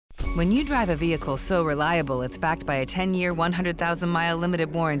When you drive a vehicle so reliable it's backed by a 10-year, 100,000-mile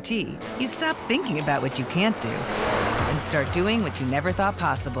limited warranty, you stop thinking about what you can't do and start doing what you never thought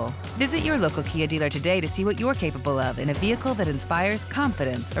possible. Visit your local Kia dealer today to see what you're capable of in a vehicle that inspires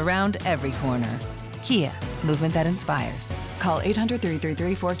confidence around every corner. Kia, movement that inspires. Call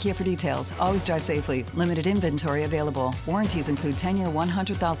 800-333-4KIA for details. Always drive safely. Limited inventory available. Warranties include 10-year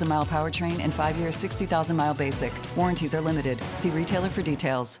 100,000-mile powertrain and 5-year 60,000-mile basic. Warranties are limited. See retailer for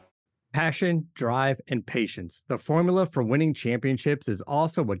details. Passion, drive, and patience. The formula for winning championships is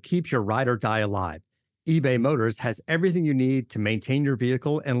also what keeps your ride or die alive. eBay Motors has everything you need to maintain your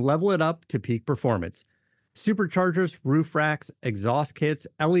vehicle and level it up to peak performance. Superchargers, roof racks, exhaust kits,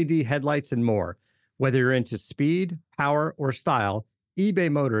 LED headlights, and more. Whether you're into speed, power, or style,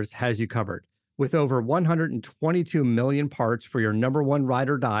 eBay Motors has you covered. With over 122 million parts for your number one ride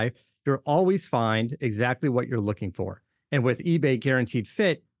or die, you'll always find exactly what you're looking for. And with eBay Guaranteed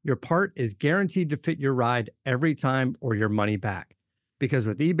Fit, your part is guaranteed to fit your ride every time or your money back. Because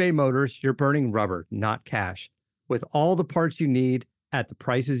with eBay Motors, you're burning rubber, not cash. With all the parts you need at the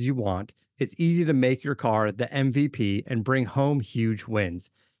prices you want, it's easy to make your car the MVP and bring home huge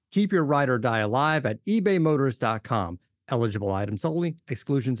wins. Keep your ride or die alive at ebaymotors.com. Eligible items only.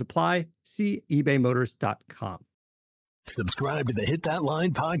 Exclusions apply. See ebaymotors.com. Subscribe to the Hit That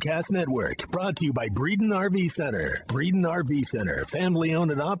Line Podcast Network, brought to you by Breeden RV Center. Breeden RV Center, family owned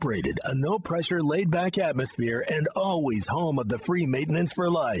and operated, a no-pressure, laid-back atmosphere, and always home of the free maintenance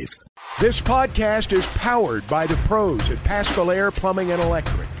for life. This podcast is powered by the pros at Paschal Air Plumbing and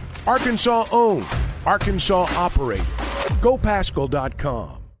Electric. Arkansas owned, Arkansas operated.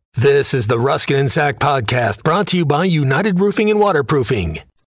 GoPaschal.com. This is the Ruskin and Sack Podcast, brought to you by United Roofing and Waterproofing.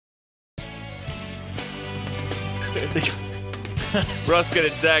 Ruskin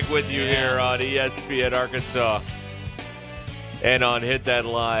and Sack with you here on ESPN Arkansas and on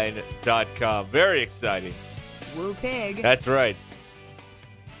hitthatline.com. Very exciting. Woo pig. That's right.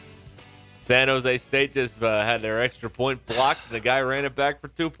 San Jose State just had their extra point blocked. The guy ran it back for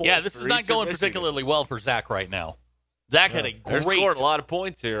 2 points. Yeah, this is not going particularly well for Zach right now. Zach had a great... They're scoring a lot of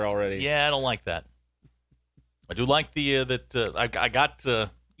points here already. Yeah, I don't like that. I do like the I got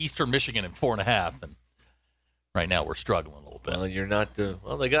Eastern Michigan in 4.5, and right now we're struggling a little bit. Well, you're not...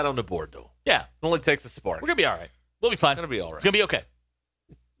 well, they got on the board, though. Yeah. It only takes a spark. We're going to be all right. We'll be fine. It's going to be all right. It's going to be okay.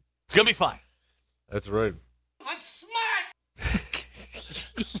 It's going to be fine. That's right. I'm smart!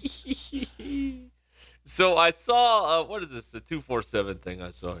 So I saw... what is this? The 247 thing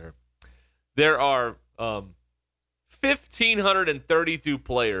I saw here. There are... 1,532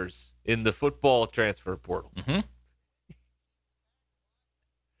 players in the football transfer portal. Mm-hmm.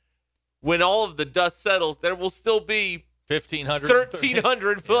 When all of the dust settles, there will still be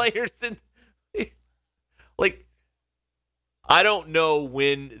 1,300 players. I don't know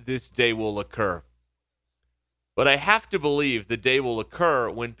when this day will occur, but I have to believe the day will occur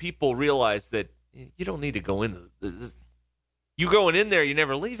when people realize that you don't need to go in. You going in there, you're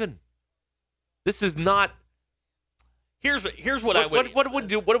never leaving. This is not. Here's what I would. What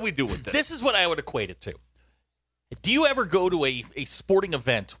do we do with this? This is what I would equate it to. Do you ever go to a sporting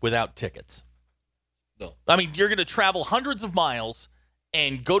event without tickets? No. I mean, you're going to travel hundreds of miles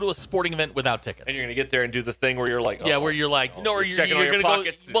and go to a sporting event without tickets. And you're going to get there and do the thing where you're like, where you're like, no, or you're checking all going your to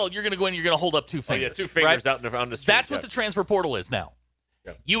pockets. go. Well, you're going to go in. You're going to hold up 2 fingers. 2 fingers right? out on the street. That's what the transfer portal is now.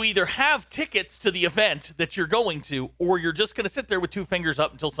 Yeah. You either have tickets to the event that you're going to, or you're just going to sit there with 2 fingers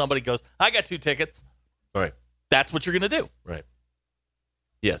up until somebody goes, "I got 2 tickets." All right. That's what you're going to do. Right.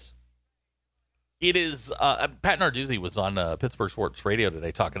 Yes. It is. Pat Narduzzi was on Pittsburgh Sports Radio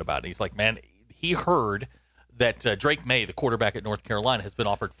today talking about it. He's like, man, he heard that Drake May, the quarterback at North Carolina, has been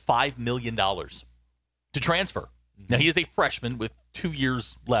offered $5 million to transfer. Now, he is a freshman with 2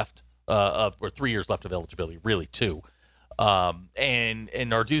 years left, or 3 years left of eligibility, really 2. And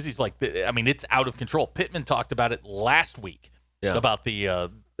Narduzzi's like, I mean, it's out of control. Pittman talked about it last week about the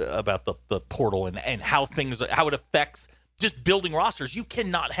portal and how it affects just building rosters. You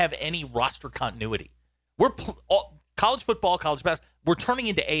cannot have any roster continuity. College football, college basketball, we're turning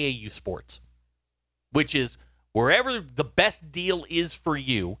into AAU sports, which is wherever the best deal is for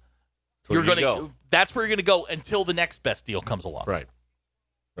you, you're going to go. That's where you're going to go until the next best deal comes along. Right.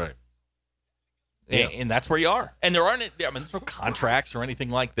 Right. Yeah. And that's where you are. And there's no contracts or anything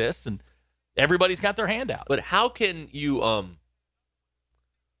like this, and everybody's got their hand out. But how can you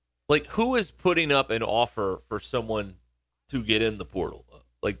who is putting up an offer for someone to get in the portal?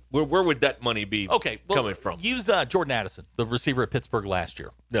 Like, where would that money be coming from? Use Jordan Addison, the receiver at Pittsburgh last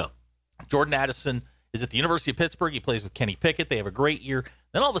year. No. Jordan Addison is at the University of Pittsburgh. He plays with Kenny Pickett. They have a great year.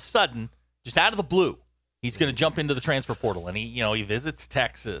 Then all of a sudden, just out of the blue, He's going to jump into the transfer portal, and he visits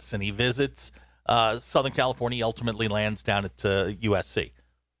Texas, and he visits Southern California. He ultimately lands down at USC.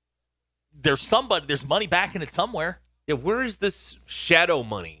 There's money backing it somewhere. Yeah, where is this shadow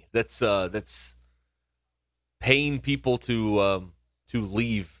money that's paying people to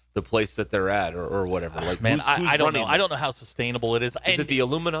leave the place that they're at or whatever? Like, man, who's I don't know. running I don't this? know how sustainable it is. Is it the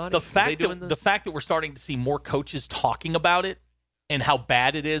Illuminati? The fact that we're starting to see more coaches talking about it and how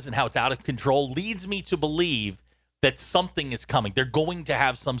bad it is and how it's out of control leads me to believe that something is coming. They're going to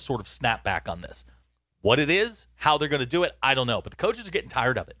have some sort of snapback on this. What it is, how they're going to do it, I don't know. But the coaches are getting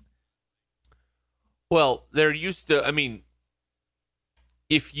tired of it. Well, they're used to, I mean,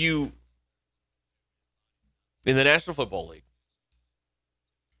 if you, in the National Football League,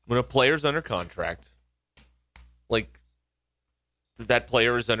 when a player's under contract, like, that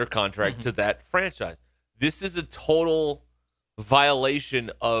player is under contract to that franchise. This is a total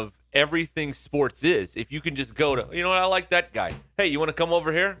violation of everything sports is. If you can just go to, you know what, I like that guy. Hey, you want to come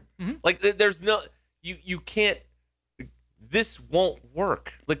over here? Like, there's no, you can't, this won't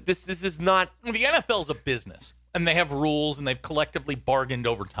work. Like, this is not. The NFL is a business, and they have rules, and they've collectively bargained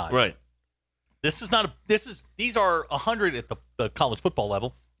over time. Right. These are 100 at the college football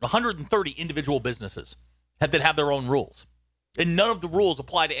level, 130 individual businesses that have their own rules. And none of the rules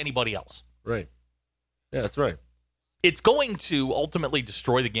apply to anybody else. Right. Yeah, that's right. It's going to ultimately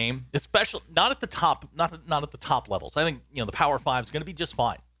destroy the game, especially not at the top, not at the top levels. I think, the Power 5 is going to be just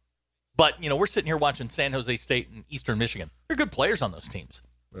fine. But, we're sitting here watching San Jose State and Eastern Michigan. They're good players on those teams.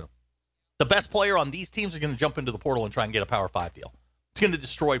 Yeah. The best player on these teams are going to jump into the portal and try and get a Power 5 deal. It's going to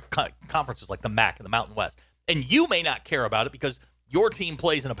destroy conferences like the MAC and the Mountain West. And you may not care about it because your team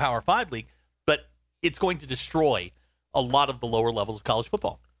plays in a Power 5 league, but it's going to destroy a lot of the lower levels of college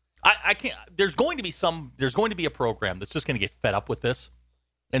football. I can't. There's going to be a program that's just going to get fed up with this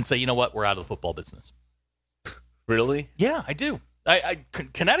and say, you know what, we're out of the football business. Really? Yeah, I do.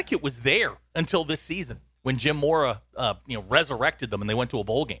 Connecticut was there until this season when Jim Mora, resurrected them and they went to a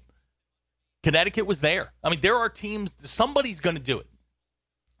bowl game. Connecticut was there. I mean, there are teams. Somebody's going to do it.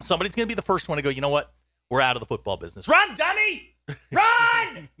 Somebody's going to be the first one to go, you know what, we're out of the football business. Run, dummy!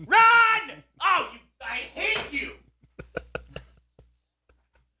 Run! Run! Oh, I hate you.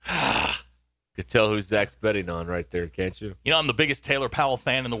 Could tell who Zach's betting on right there, can't you? I'm the biggest Taylor Powell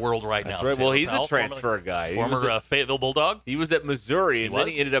fan in the world right now. That's right. Taylor Well, he's Powell, a transfer guy. Former Fayetteville Bulldog. He was at Missouri, and then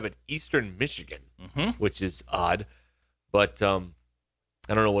he ended up at Eastern Michigan, which is odd. But I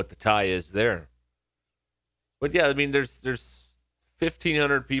don't know what the tie is there. But, yeah, I mean, there's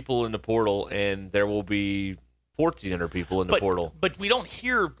 1,500 people in the portal, and there will be 1,400 people in the portal. But we don't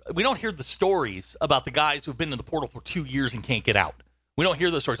hear the stories about the guys who've been in the portal for 2 years and can't get out. We don't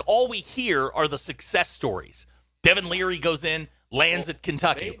hear those stories. All we hear are the success stories. Devin Leary goes in, lands at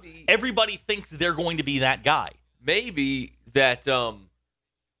Kentucky. Everybody thinks they're going to be that guy. Maybe that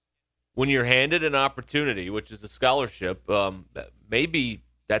when you're handed an opportunity, which is a scholarship, maybe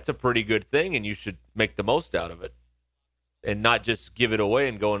that's a pretty good thing, and you should make the most out of it and not just give it away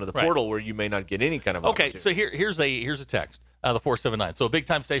and go into the portal where you may not get any kind of opportunity. So here's a text, the 479. So a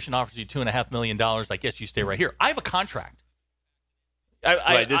big-time station offers you $2.5 million. I guess you stay right here. I have a contract.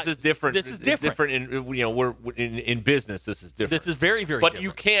 This is different. This is different. We're in business. This is different. This is very, very different. But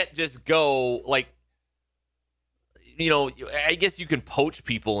you can't just go like, I guess you can poach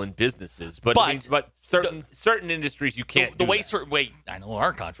people in businesses, but certain industries you can't. The way I know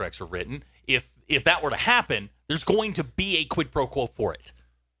our contracts are written, if that were to happen, there's going to be a quid pro quo for it.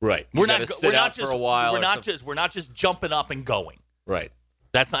 Right. We're not just jumping up and going. Right.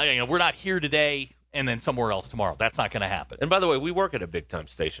 That's not. We're not here today and then somewhere else tomorrow. That's not going to happen. And by the way, we work at a big-time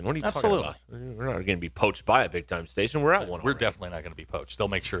station. What are you talking about? We're not going to be poached by a big-time station. We're at one. We're definitely not going to be poached. They'll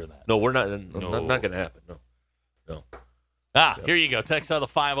make sure of that. No, we're not. Not going to happen. No. Here you go. Text out of the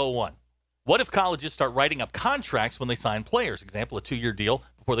 501. What if colleges start writing up contracts when they sign players? Example, a 2-year deal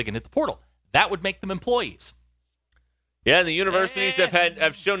before they can hit the portal. That would make them employees. Yeah, and the universities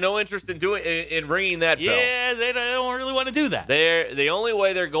have shown no interest in ringing that bell. Yeah, they don't really want to do that. The only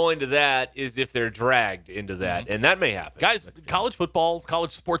way they're going to that is if they're dragged into that, and that may happen. Guys, college football,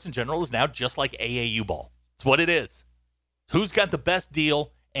 college sports in general is now just like AAU ball. It's what it is. Who's got the best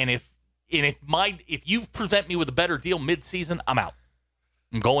deal? And if you present me with a better deal mid-season, I'm out.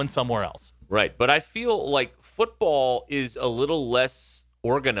 I'm going somewhere else. Right, but I feel like football is a little less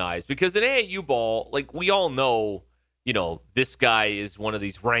organized because in AAU ball, like we all know. This guy is one of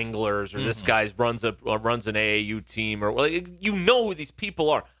these wranglers, or this guy runs an AAU team, or who these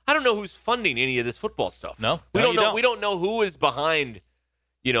people are. I don't know who's funding any of this football stuff. We don't know. We don't know who is behind.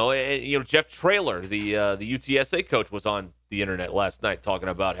 Jeff Traylor, the UTSA coach, was on the internet last night talking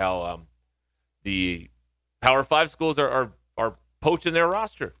about how the Power 5 schools are poaching their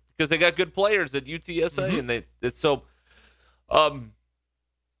roster because they got good players at UTSA, and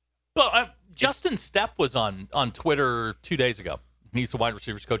Justin Stepp was on Twitter 2 days ago. He's the wide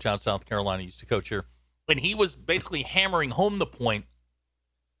receivers coach out in South Carolina. He used to coach here. And he was basically hammering home the point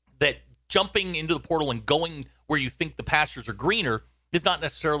that jumping into the portal and going where you think the pastures are greener is not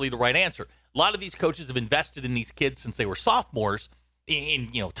necessarily the right answer. A lot of these coaches have invested in these kids since they were sophomores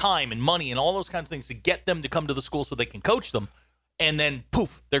in time and money and all those kinds of things to get them to come to the school so they can coach them. And then,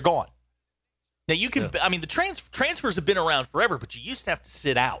 poof, they're gone. Now, you can, I mean, the transfers have been around forever, but you used to have to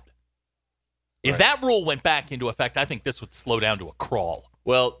sit out. If that rule went back into effect, I think this would slow down to a crawl.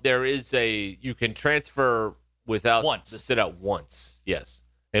 Well, you can transfer without the sit out once, yes.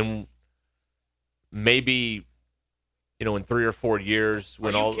 And maybe, in 3 or 4 years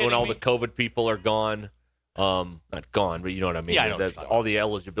when all the COVID people are gone, not gone, but you know what I mean. Yeah, all the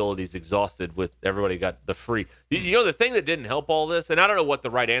eligibility is exhausted with everybody got the free. The thing that didn't help all this, and I don't know what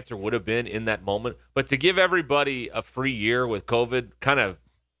the right answer would have been in that moment, but to give everybody a free year with COVID kind of.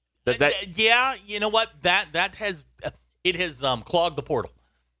 Yeah, you know what? That has clogged the portal.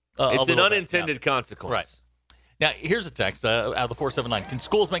 It's an unintended consequence. Right. Now, here's a text out of the 479. Can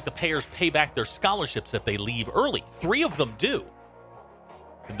schools make the payers pay back their scholarships if they leave early? 3 of them do.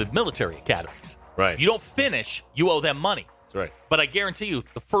 In the military academies. Right. If you don't finish, you owe them money. That's right. But I guarantee you,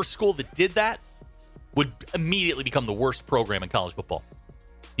 the first school that did that would immediately become the worst program in college football.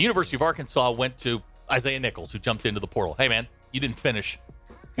 The University of Arkansas went to Isaiah Nichols, who jumped into the portal. Hey, man, you didn't finish.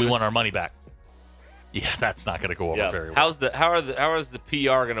 We want our money back. Yeah, that's not going to go over very well. How is the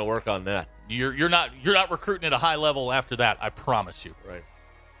PR going to work on that? You're not recruiting at a high level after that. I promise you.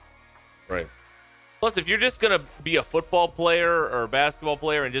 Right. Plus, if you're just going to be a football player or a basketball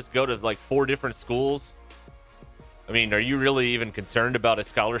player and just go to like 4 different schools, I mean, are you really even concerned about a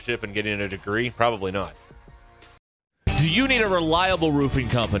scholarship and getting a degree? Probably not. Do you need a reliable roofing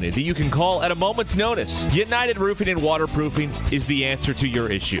company that you can call at a moment's notice? United Roofing and Waterproofing is the answer to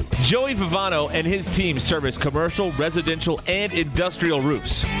your issue. Joey Vivano and his team service commercial, residential, and industrial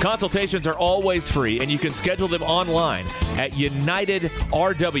roofs. Consultations are always free, and you can schedule them online at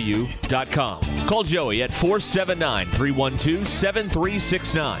unitedrw.com. Call Joey at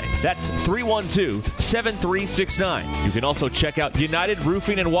 479-312-7369. That's 312-7369. You can also check out United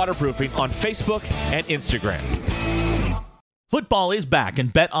Roofing and Waterproofing on Facebook and Instagram. Football is back,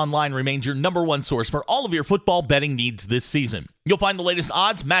 and BetOnline remains your number one source for all of your football betting needs this season. You'll find the latest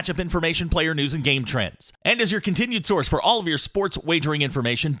odds, matchup information, player news, and game trends. And as your continued source for all of your sports wagering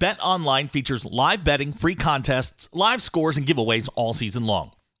information, BetOnline features live betting, free contests, live scores, and giveaways all season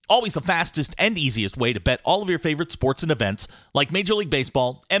long. Always the fastest and easiest way to bet all of your favorite sports and events like Major League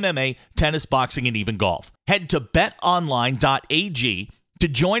Baseball, MMA, tennis, boxing, and even golf. Head to betonline.ag to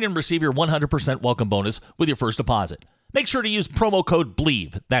join and receive your 100% welcome bonus with your first deposit. Make sure to use promo code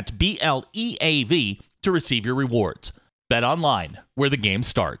BLEAV, that's BLEAV, to receive your rewards. Bet online, where the game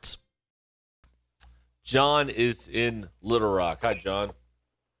starts. John is in Little Rock. Hi, John.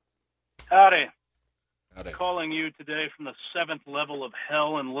 Howdy. Calling you today from the 7th level of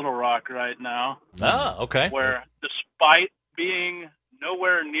hell in Little Rock right now. Ah, okay. Where despite being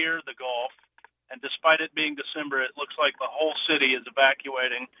nowhere near the Gulf, and despite it being December, it looks like the whole city is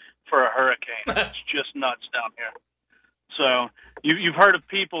evacuating for a hurricane. It's just nuts down here. So you've heard of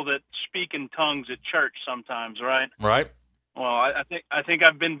people that speak in tongues at church sometimes, right? Right. Well, I think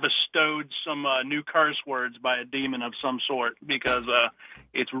I've been bestowed some new curse words by a demon of some sort because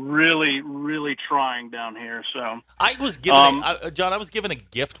it's really, really trying down here. So I was given John. I was given a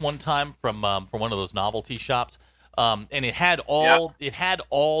gift one time from one of those novelty shops, and it had all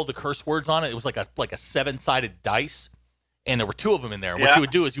the curse words on it. It was like a 7-sided dice, and there were 2 of them in there. And what you would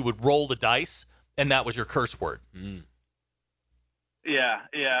do is you would roll the dice, and that was your curse word. Mm. Yeah.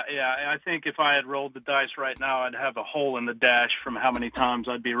 I think if I had rolled the dice right now, I'd have a hole in the dash from how many times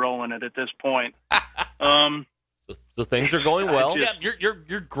I'd be rolling it at this point. So things are going well. Yeah,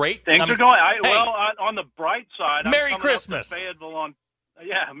 you're great. Things are going. On the bright side, Merry Christmas. Fayetteville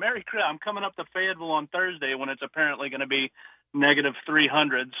Merry Christmas. I'm coming up to Fayetteville on Thursday when it's apparently going to be negative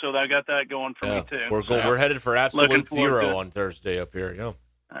 300. So I got that going for me too. We're headed for absolute zero on Thursday up here. Yeah.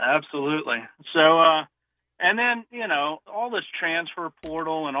 Absolutely. So. And then, all this transfer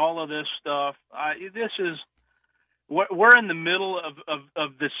portal and all of this stuff, we're in the middle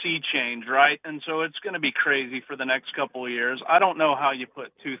of the sea change, right? And so it's going to be crazy for the next couple of years. I don't know how you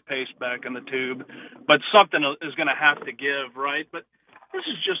put toothpaste back in the tube, but something is going to have to give, right? But this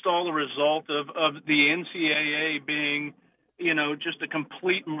is just all the result of the NCAA being, just a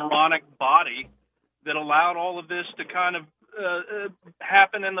complete moronic body that allowed all of this to kind of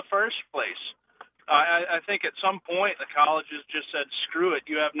happen in the first place. I think at some point the colleges just said, screw it,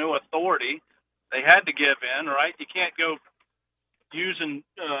 you have no authority. They had to give in, right? You can't go using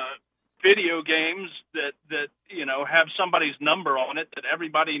video games that have somebody's number on it that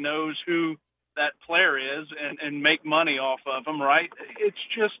everybody knows who that player is and make money off of them, right? It's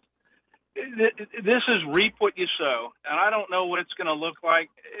just this is reap what you sow, and I don't know what it's going to look like.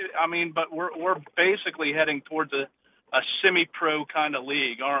 I mean, but we're basically heading towards a semi-pro kind of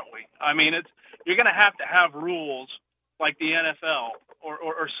league, aren't we? I mean, you're going to have rules like the NFL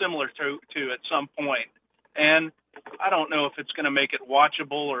or similar to at some point, and I don't know if it's going to make it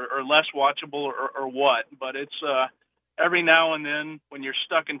watchable or less watchable or what, but it's every now and then when you're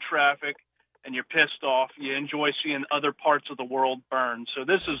stuck in traffic and you're pissed off, you enjoy seeing other parts of the world burn. So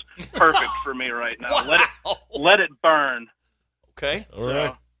this is perfect for me right now. Wow. Let it burn. Okay. All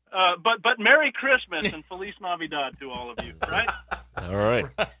right. But Merry Christmas and Feliz Navidad to all of you, right? All right.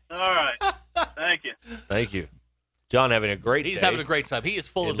 All right. Thank you. Thank you. John having a great day. He's having a great time. He is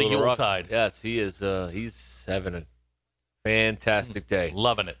full of the Little Rock. Yuletide. Yes, he is. He's having a fantastic day.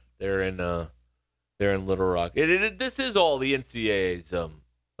 Loving it. They're in Little Rock. This is all the NCAA's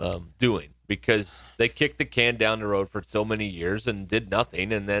doing, because they kicked the can down the road for so many years and did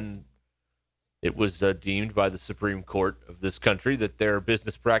nothing, and then it was deemed by the Supreme Court of this country that their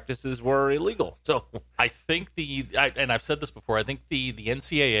business practices were illegal. So I think and I've said this before, I think the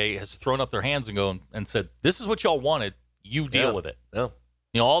NCAA has thrown up their hands and said, this is what y'all wanted, you deal with it. Yeah.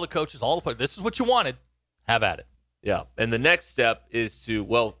 All the coaches, this is what you wanted, have at it. Yeah, and the next step is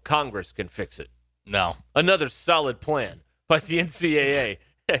Congress can fix it. No. Another solid plan by the NCAA.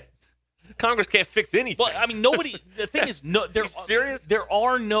 Congress can't fix anything. Well, I mean, nobody. The thing is, serious?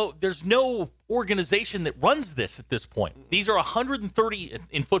 There's no organization that runs this at this point. These are 130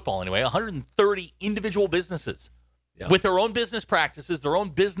 in football anyway. 130 individual businesses with their own business practices, their own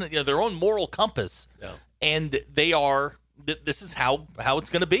business, their own moral compass, and they are. This is how it's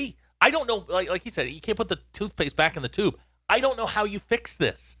going to be. I don't know. Like he said, you can't put the toothpaste back in the tube. I don't know how you fix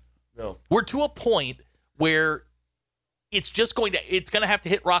this. No, we're to a point where it's going to have to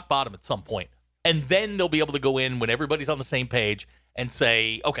hit rock bottom at some point. And then they'll be able to go in when everybody's on the same page and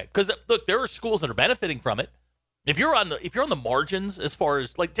say, okay, because look, there are schools that are benefiting from it. If you're on the margins, as far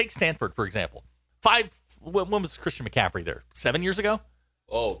as take Stanford, for example, when was Christian McCaffrey there? 7 years ago?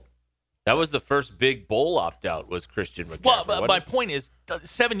 Oh, that was the first big bowl opt-out was Christian McCaffrey. Well, my point is,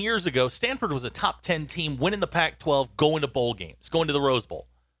 7 years ago, Stanford was a top 10 team, winning the Pac-12, going to bowl games, going to the Rose Bowl.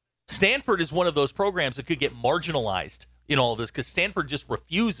 Stanford is one of those programs that could get marginalized in all of this because Stanford just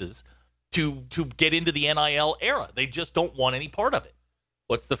refuses to get into the NIL era. They just don't want any part of it.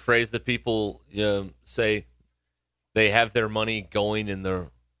 What's the phrase that people say? They have their money going in the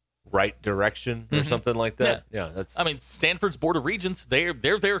right direction or something like that. Yeah, that's. I mean, Stanford's Board of Regents, they're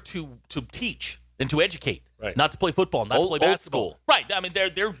there to teach and to educate, right? Not to play football, not to play basketball. Old school. Right. I mean,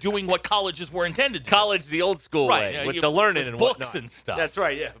 they're doing what colleges were intended to. College the old school way, with the learning and books whatnot. and stuff. That's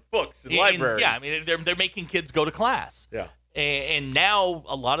right. Yeah, books and libraries. I mean, they're making kids go to class. Yeah. And now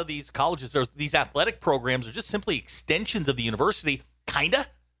a lot of these colleges, these athletic programs are just simply extensions of the university, kind of.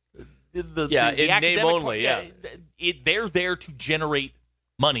 The name only. They're there to generate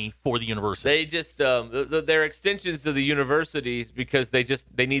money for the university. They just they're extensions of the universities because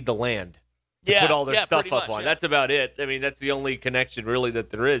they need the land to put all their stuff up on. Yeah. That's about it. I mean, that's the only connection really that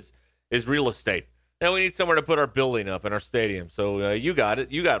there is real estate. Now we need somewhere to put our building up and our stadium. So you got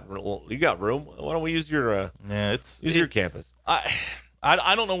it. You got room. Why don't we use your your campus?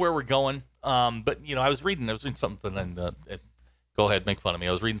 I don't know where we're going. But I was reading something and go ahead, make fun of me.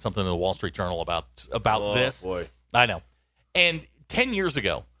 I was reading something in the Wall Street Journal about this. Boy. I know. And 10 years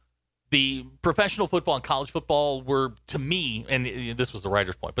ago, the professional football and college football were, to me, and this was the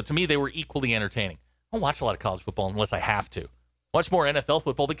writer's point, but to me they were equally entertaining. I don't watch a lot of college football unless I have to. Watch more NFL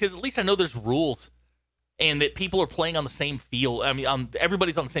football because at least I know there's rules and that people are playing on the same field. I mean,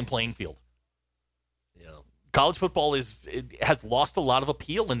 everybody's on the same playing field. College football has lost a lot of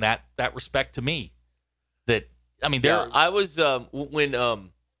appeal in that respect to me. I was when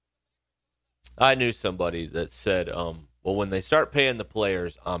I knew somebody that said, well, when they start paying the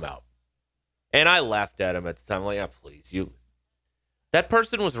players, I'm out. And I laughed at him at the time. I'm like, please, that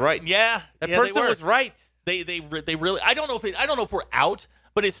person was right. Yeah, that person was right. They really. I don't know if we're out,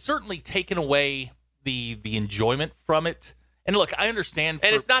 but it's certainly taken away the enjoyment from it. And look, I understand.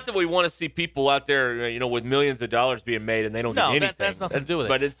 And it's not that we want to see people out there, with millions of dollars being made and they don't get anything. No, that's nothing to do with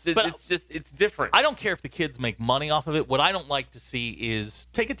it. But it's different. I don't care if the kids make money off of it. What I don't like to see is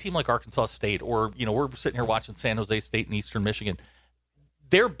take a team like Arkansas State or, we're sitting here watching San Jose State and Eastern Michigan.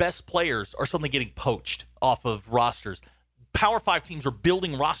 Their best players are suddenly getting poached off of rosters. Power 5 teams are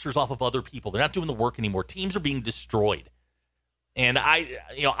building rosters off of other people. They're not doing the work anymore. Teams are being destroyed. And I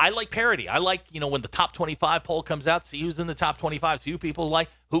like parity. I like, when the top 25 poll comes out, see who's in the top 25, see who people like,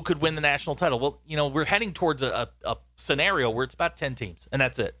 who could win the national title. Well, we're heading towards a scenario where it's about 10 teams, and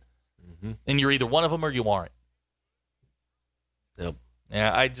that's it. Mm-hmm. And you're either one of them or you aren't. Yep.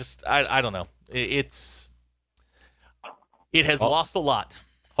 Yeah, I don't know. It has lost a lot.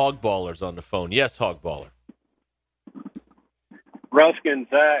 Hogballer's on the phone. Yes, Hogballer. Ruskin,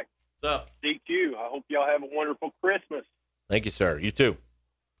 Zach, What's up? DQ, I hope y'all have a wonderful Christmas. Thank you, sir. You too.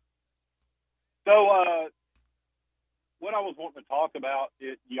 So, what I was wanting to talk about,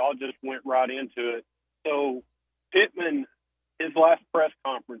 y'all just went right into it. So, Pittman, his last press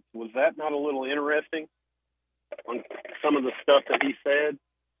conference, was that not a little interesting on some of the stuff that he said?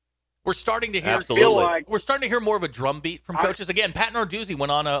 We're starting to hear. We're starting to hear more of a drumbeat from coaches. Again, Pat Narduzzi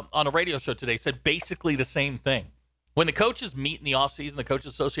went on a radio show today, said basically the same thing. When the coaches meet in the offseason, the Coaches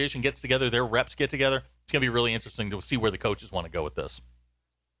Association gets together, their reps get together, it's going to be really interesting to see where the coaches want to go with this.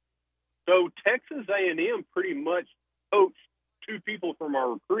 So Texas A&M pretty much coached two people from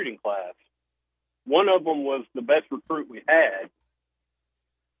our recruiting class. One of them was the best recruit we had.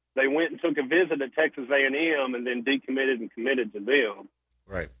 They went and took a visit at Texas A&M and then decommitted and committed to them.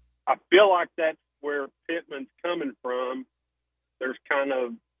 Right. I feel like that's where Pittman's coming from. There's kind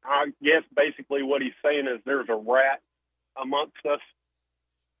of, I guess basically what he's saying is there's a rat amongst us.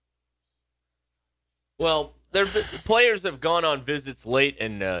 Well, players have gone on visits late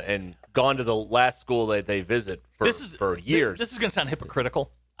and gone to the last school that they visit for years. This is going to sound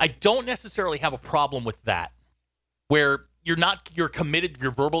hypocritical. I don't necessarily have a problem with that, where you're committed, you're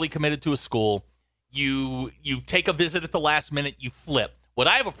verbally committed to a school, you take a visit at the last minute, you flip. What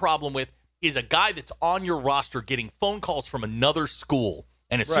I have a problem with is a guy that's on your roster getting phone calls from another school.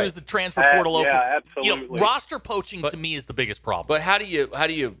 And as soon as the transfer portal opens, roster poaching to me is the biggest problem. But how do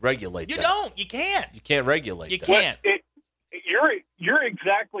you regulate that? You don't. You can't. You can't regulate You that. can't. You're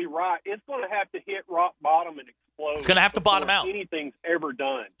exactly right. It's going to have to hit rock bottom and explode. It's going to have to bottom out. Anything's ever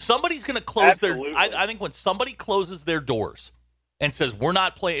done. Somebody's going to close their. I think when somebody closes their doors and says we're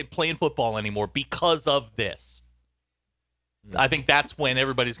not playing football anymore because of this, I think that's when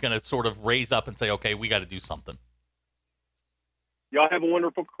everybody's going to sort of raise up and say, okay, we got to do something. Y'all have a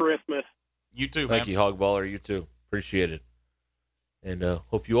wonderful Christmas. You too, man. Thank you, Hogballer. You too. Appreciate it. And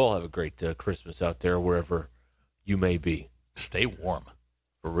hope you all have a great Christmas out there, wherever you may be. Stay warm.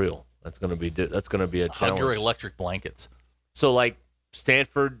 For real. That's gonna be a challenge. Hug your electric blankets. So like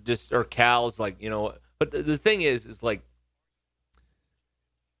Stanford or Cal's but the thing is like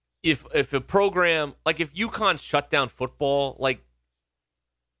if a program if UConn shut down football,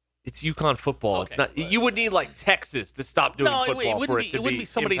 it's UConn football. Okay, it's not. You would need Texas to stop doing football it for it to be. It wouldn't be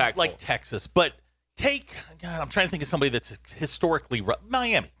somebody impactful. like Texas, but I'm trying to think of somebody that's historically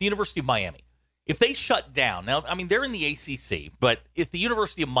Miami, the University of Miami. If they shut down now, I mean they're in the ACC, but if the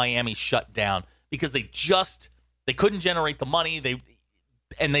University of Miami shut down because they couldn't generate the money, they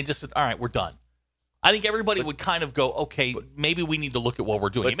just said, all right, we're done. I think everybody would kind of go, okay, maybe we need to look at what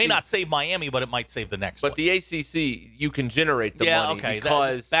we're doing. It may not save Miami, but it might save the next one. But the ACC, you can generate the money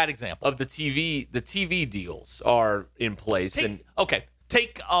because bad example of the TV. The TV deals are in place.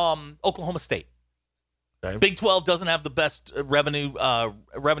 Take Oklahoma State. Okay. Big 12 doesn't have the best revenue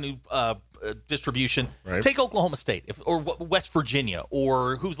distribution. Right. Take Oklahoma State or West Virginia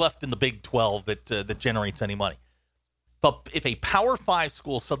or who's left in the Big 12 that generates any money. But if a Power 5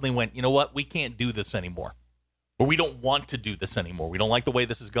 school suddenly went, you know what, we can't do this anymore, or we don't want to do this anymore, we don't like the way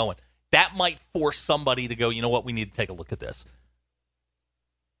this is going, that might force somebody to go, you know what, we need to take a look at this.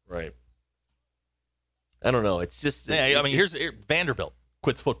 Right. I don't know. It's just. Here's Vanderbilt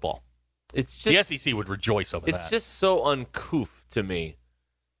quits football. It's just the SEC would rejoice over that. It's just so uncouth to me.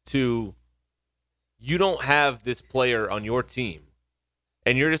 You don't have this player on your team.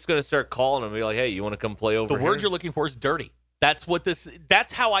 And you're just going to start calling them and be like, hey, you want to come play over here? The word you're looking for is dirty. That's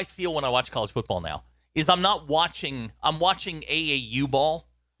how I feel when I watch college football now. I'm watching AAU ball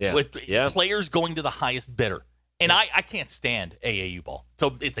with players going to the highest bidder. And I can't stand AAU ball.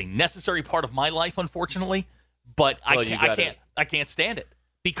 So it's a necessary part of my life, unfortunately, but I can't stand it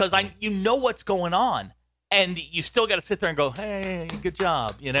because you know what's going on and you still got to sit there and go, hey, good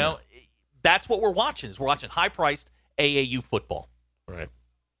job, That's what we're watching. We're watching high-priced AAU football.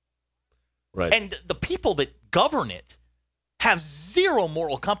 Right. And the people that govern it have zero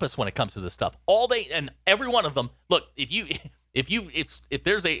moral compass when it comes to this stuff. Every one of them. Look, if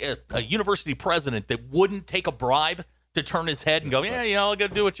there's a university president that wouldn't take a bribe to turn his head and go, I got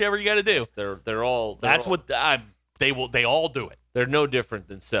to do whatever you got to do. They're all. They all do it. They're no different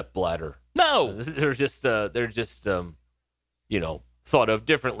than Sepp Blatter. No, they're just thought of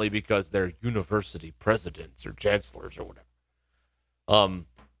differently because they're university presidents or chancellors or whatever.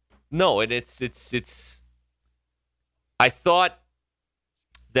 No, and it's. I thought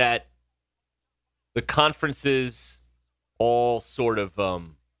that the conferences all sort of.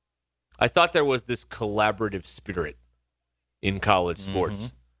 I thought there was this collaborative spirit in college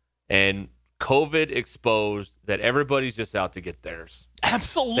sports, and COVID exposed that everybody's just out to get theirs.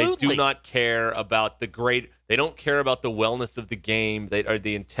 Absolutely. They do not care about the grade. They don't care about the wellness of the game. Or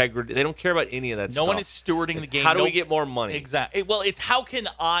the integrity. They don't care about any of that stuff. No one is stewarding the game. How do we get more money? Exactly. Well, it's how can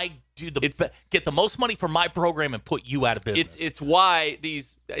I get the most money for my program and put you out of business? It's why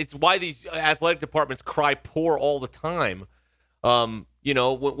these athletic departments cry poor all the time.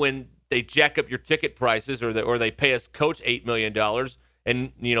 When they jack up your ticket prices or they pay us coach $8 million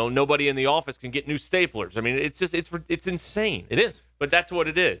and nobody in the office can get new staplers. I mean, it's insane. It is. But that's what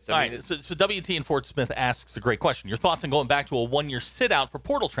it is. All right. So WT in Fort Smith asks a great question. Your thoughts on going back to a 1-year sit-out for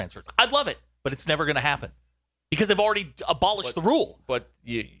portal transfers? I'd love it, but it's never going to happen because they've already abolished the rule. But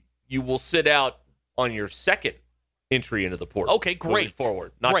you will sit out on your second entry into the portal. Okay, great.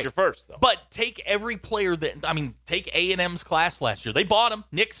 Forward. Not your first, though. But take every player take A&M's class last year. They bought him.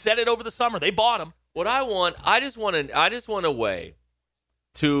 Nick said it over the summer. They bought him. What I just want a way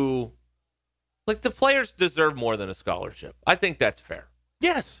to, the players deserve more than a scholarship. I think that's fair.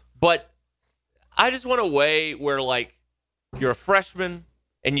 Yes. But I just want a way where, you're a freshman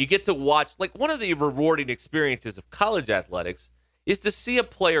and you get to watch, one of the rewarding experiences of college athletics is to see a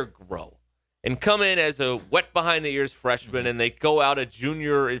player grow and come in as a wet behind the ears freshman and they go out a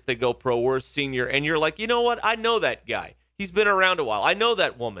junior if they go pro or a senior and you're like, you know what? I know that guy. He's been around a while. I know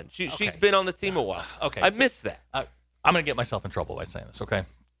that woman. She's been on the team a while. Okay. I miss that. I'm going to get myself in trouble by saying this, okay?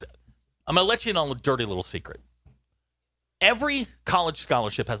 I'm going to let you in on a dirty little secret. Every college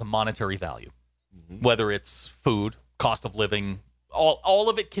scholarship has a monetary value, whether it's food, cost of living, all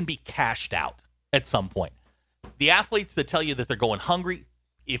of it can be cashed out at some point. The athletes that tell you that they're going hungry,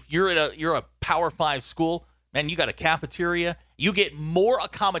 if you're a Power 5 school, man, you got a cafeteria, you get more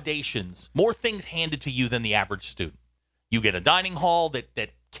accommodations, more things handed to you than the average student. You get a dining hall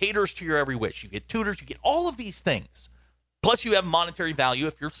that caters to your every wish. You get tutors, you get all of these things. Plus you have monetary value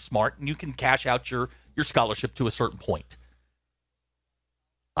if you're smart and you can cash out your scholarship to a certain point.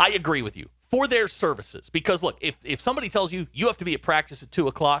 I agree with you for their services because, look, if somebody tells you have to be at practice at 2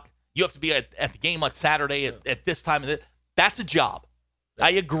 o'clock, you have to be at the game on Saturday at this time, that's a job.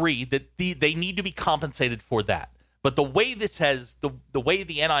 I agree that they need to be compensated for that. But the way this has the way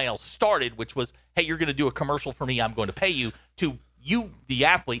the NIL started, which was, hey, you're going to do a commercial for me, I'm going to pay you, to you, the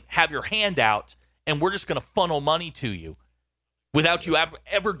athlete, have your hand out, and we're just going to funnel money to you without you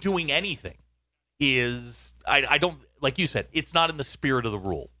ever doing anything, is I don't, like you said, it's not in the spirit of the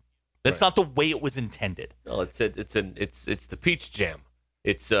rule. That's not the way it was intended. No, it's the peach jam.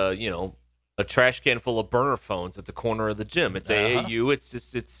 It's a trash can full of burner phones at the corner of the gym. It's AAU. It's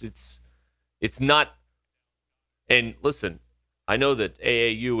just it's not. And listen, I know that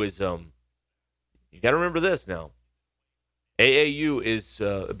AAU is you got to remember this now. AAU is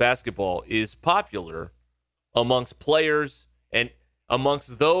basketball is popular amongst players and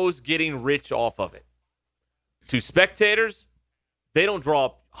amongst those getting rich off of it. To spectators, they don't draw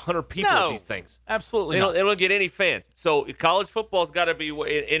 100 people at these things. Absolutely not. They don't get any fans. So college football's got to be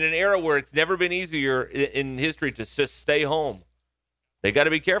in an era where it's never been easier in history to just stay home. They got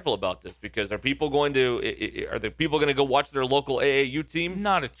to be careful about this because are the people going to go watch their local AAU team?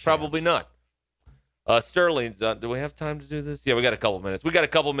 Not a chance. Probably not. Sterling, do we have time to do this? Yeah, we got a couple minutes. We got a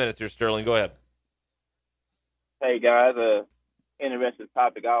couple minutes here, Sterling. Go ahead. Hey guys, interesting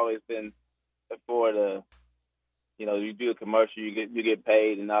topic. I always been for the. You do a commercial, you get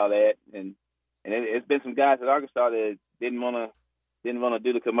paid and all that, and it's been some guys at Arkansas that didn't want to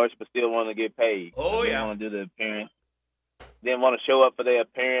do the commercial but still want to get paid. Oh yeah, didn't want to do the appearance, didn't want to show up for their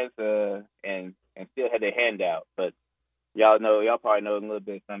appearance, and still had their hand out. But y'all probably know a little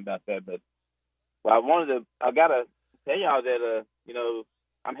bit something about that. But I gotta tell y'all that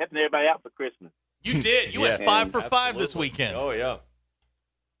I'm helping everybody out for Christmas. You did. You went 5 for 5 this weekend. Oh yeah.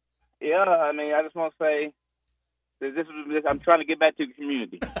 Yeah, I mean, I just want to say. I'm trying to get back to the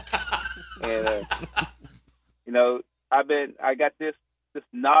community, and I got this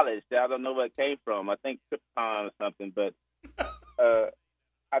knowledge that I don't know where it came from. I think Krypton or something, but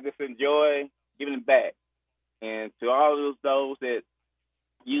I just enjoy giving it back. And to all those that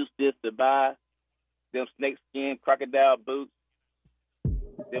use this to buy them snakeskin crocodile boots,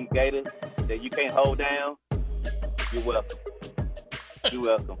 them gators that you can't hold down, you're welcome. You're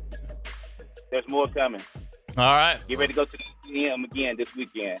welcome. There's more coming. All right. Get ready to go to the museum again this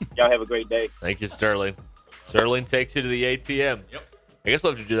weekend. Y'all have a great day. Thank you, Sterling. Sterling takes you to the ATM. Yep. I guess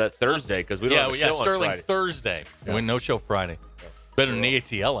we'll have to do that Thursday because we don't have a show on Sterling Friday. Thursday. Yeah. No show Friday. Better than the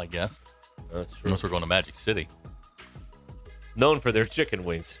ATL, I guess. That's true. Unless we're going to Magic City. Known for their chicken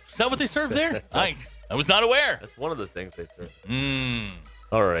wings. Is that what they serve there? I was not aware. That's one of the things they serve.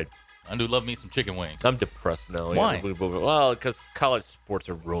 All right. I do love me some chicken wings. I'm depressed now. Why? Well, because college sports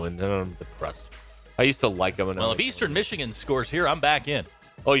are ruined, and I'm depressed. I used to like them. Well, if Eastern Michigan scores here, I'm back in.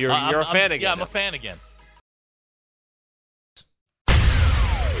 Oh, you're a fan again? Yeah, I'm a fan again.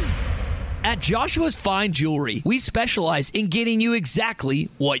 At Joshua's Fine Jewelry, we specialize in getting you exactly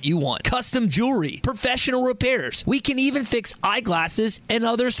what you want. Custom jewelry, professional repairs. We can even fix eyeglasses and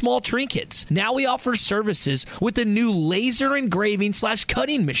other small trinkets. Now we offer services with a new laser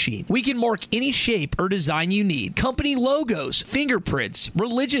engraving/cutting machine. We can mark any shape or design you need. Company logos, fingerprints,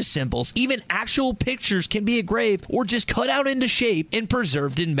 religious symbols, even actual pictures can be engraved or just cut out into shape and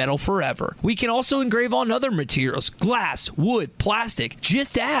preserved in metal forever. We can also engrave on other materials, glass, wood, plastic.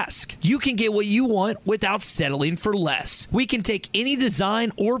 Just ask. You can get what you want without settling for less. We can take any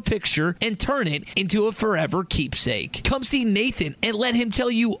design or picture and turn it into a forever keepsake. Come see Nathan and let him tell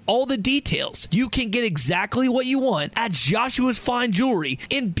you all the details. You can get exactly what you want at Joshua's Fine Jewelry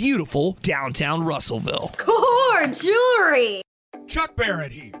in beautiful downtown Russellville. Core Jewelry. Chuck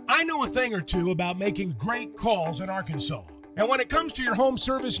Barrett here. I know a thing or two about making great calls in Arkansas. And when it comes to your home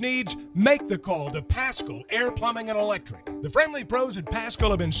service needs, make the call to Paschal Air Plumbing and Electric. The friendly pros at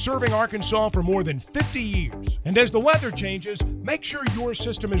Paschal have been serving Arkansas for more than 50 years. And as the weather changes, make sure your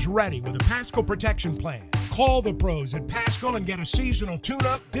system is ready with a Paschal protection plan. Call the pros at Paschal and get a seasonal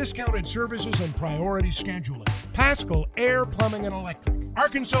tune-up, discounted services, and priority scheduling. Paschal Air Plumbing and Electric.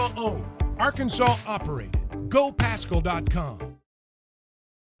 Arkansas owned. Arkansas operated. GoPaschal.com.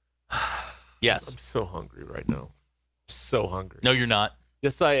 Yes. I'm so hungry right now. So hungry. No, you're not.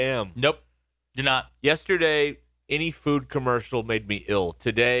 Yes, I am. Nope, you're not. Yesterday, any food commercial made me ill.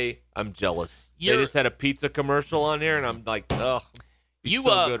 Today, I'm jealous. They just had a pizza commercial on here, and I'm like, ugh. You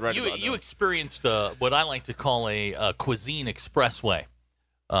so good right you experienced what I like to call a cuisine expressway.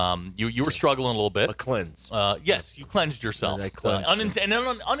 You were struggling a little bit. A cleanse. Yes, you cleansed yourself. I cleansed.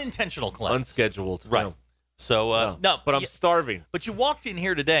 An unintentional cleanse. Unscheduled. Right. No. So, no. But I'm starving. But you walked in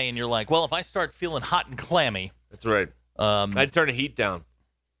here today, and you're like, well, if I start feeling hot and clammy. That's right. I'd turn the heat down.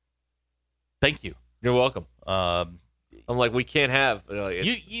 Thank you. You're welcome. I'm like, we can't have.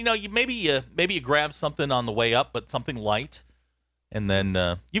 You maybe you grab something on the way up, but something light, and then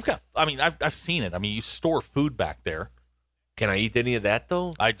you've got. I mean, I've seen it. I mean, you store food back there. Can I eat any of that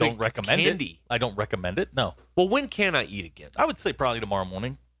though? I don't recommend candy. it. I don't recommend it. No. Well, when can I eat again? I would say probably tomorrow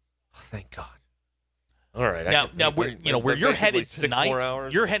morning. Oh, thank God. All right. Now where you're headed 6 tonight. more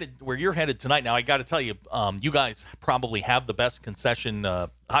hours? Where you're headed tonight. Now I got to tell you, you guys probably have the best concession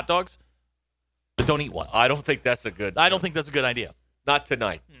hot dogs, but don't eat one. I don't think that's a good. I don't think that's a good idea. Not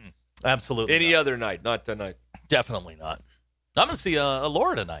tonight. Absolutely. Any other night, not tonight. Definitely not. I'm going to see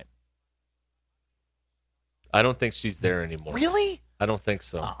Laura tonight. I don't think she's there anymore. Really? I don't think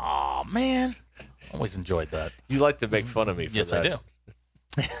so. Oh man, always enjoyed that. You like to make fun of me for yes, that. I do.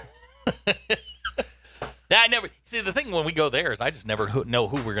 I never see the thing when we go there is I just never know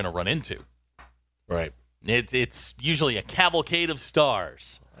who we're going to run into. Right. It's usually a cavalcade of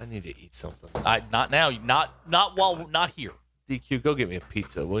stars. I need to eat something. Not now. Not here. DQ, go get me a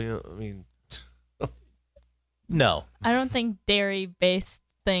pizza, will you? I mean, no. I don't think dairy-based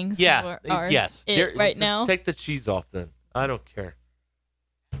things are yes. right now. Take the cheese off then. I don't care.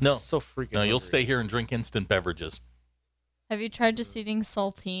 No. I'm so freaking. No, you'll hungry. stay here and drink instant beverages. Have you tried just eating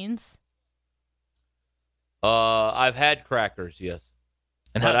saltines? I've had crackers, yes,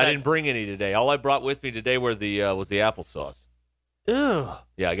 but I didn't bring any today. All I brought with me today was the applesauce. Ew.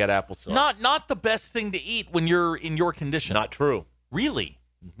 Yeah, I got applesauce. Not the best thing to eat when you're in your condition. Not true. Really?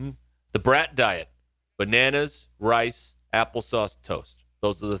 Mm-hmm. The Brat diet: bananas, rice, applesauce, toast.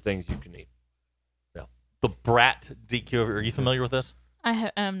 Those are the things you can eat. Yeah. The Brat DQ. Are you familiar with this?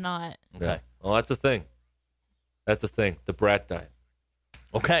 I am not. Okay. Yeah. Well, that's a thing. That's a thing. The Brat diet.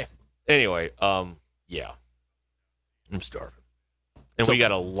 Okay. Anyway, yeah. I'm starving. And we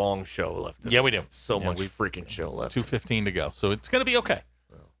got a long show left. Yeah, we do. So much freaking show left. 2:15 to go. So it's going to be okay.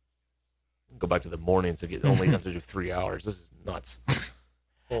 Go back to the mornings. Only have to do 3 hours. This is nuts.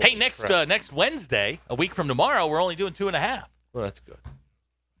 Hey, next Wednesday, a week from tomorrow, we're only doing 2.5. Well, that's good.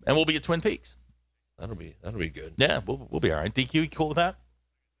 And we'll be at Twin Peaks. That'll be good. Yeah, we'll be all right. DQ, you cool with that?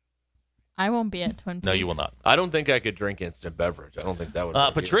 I won't be at Twin Peaks. No, you will not. I don't think I could drink instant beverage. I don't think that would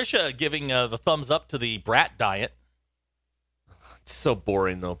work Patricia giving the thumbs up to the Brat diet. It's so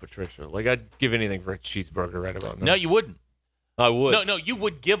boring, though, Patricia. Like, I'd give anything for a cheeseburger right about now. No, you wouldn't. I would. No, you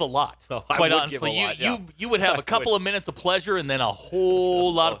would give a lot. Oh, I quite would honestly, give a lot, yeah. you would have a couple of minutes of pleasure and then a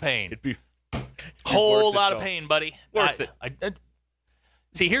whole lot of pain. It'd be Whole worth it, lot of though. pain, buddy. Worth it.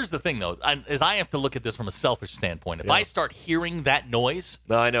 See, here's the thing, though. Is I have to look at this from a selfish standpoint. If Yeah. I start hearing that noise,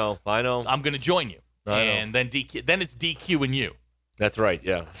 I know. I'm going to join you, I know. and then DQ. Then it's DQ and you. That's right.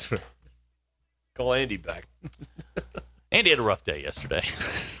 Yeah. Call Andy back. Andy had a rough day yesterday.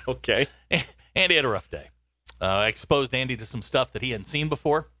 Okay. Andy had a rough day. I exposed Andy to some stuff that he hadn't seen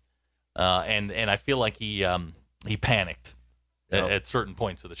before, and I feel like he panicked at certain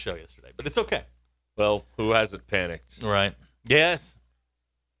points of the show yesterday. But it's okay. Well, who hasn't panicked? Right. Yes.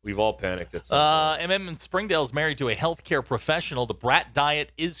 We've all panicked at some point. MM in Springdale is married to a healthcare professional. The brat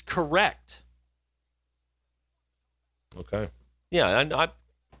diet is correct. Okay. Yeah,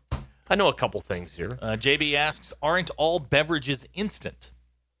 I know a couple things here. JB asks, aren't all beverages instant?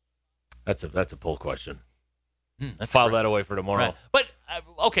 That's a poll question. That's File that away for tomorrow. Right. But,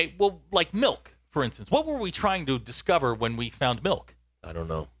 okay, well, like milk, for instance. What were we trying to discover when we found milk? I don't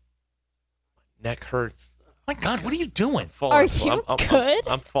know. My neck hurts. My God, what are you doing? Are you good?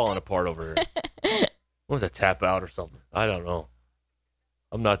 I'm falling apart over here. Was a tap out or something? I don't know.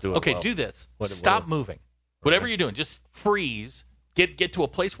 I'm not doing Okay, well. do this. What- Stop what- moving. Whatever you're doing, just freeze. Get to a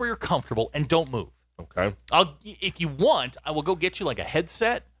place where you're comfortable and don't move. Okay. If you want, I will go get you like a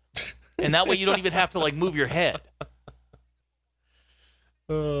headset, and that way you don't even have to like move your head.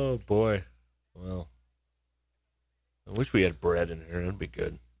 Oh boy. Well, I wish we had bread in here. That'd be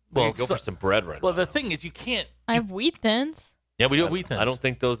good. Well, We could go for some bread right Well, now. the thing is, you can't. I have wheat thins. Yeah, we do have wheat thins. I don't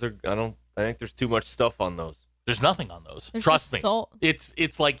think those are. I think there's too much stuff on those. There's nothing on those. There's Trust just me. salt.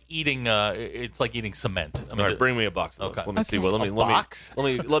 It's like eating cement. I mean, All right, bring me a box of those. Okay. Let me see. Okay. Well, A box?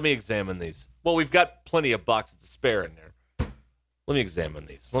 let me examine these. Well, we've got plenty of boxes to spare in there. Let me examine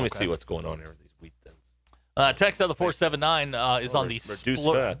these. Let me Okay. see what's going on here with these wheat thins. Text out the 479 is on the reduced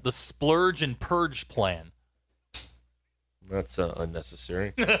fat. the splurge and purge plan. That's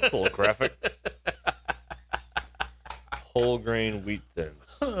unnecessary. It's a little graphic. Whole grain wheat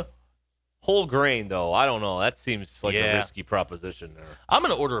thins. Whole grain, though, I don't know. That seems like a risky proposition there. I'm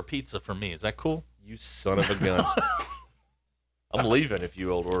going to order a pizza for me. Is that cool? You son of a gun. I'm leaving if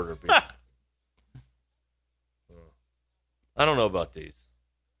you order a pizza. I don't know about these.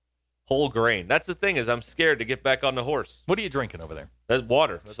 Whole grain. That's the thing is I'm scared to get back on the horse. What are you drinking over there? That's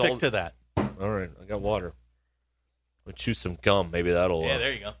water. That's Stick all- to that. All right, I got water. I'll chew some gum. Maybe that'll. Yeah,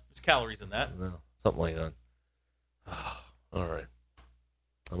 there you go. There's calories in that. No, something like that. All right.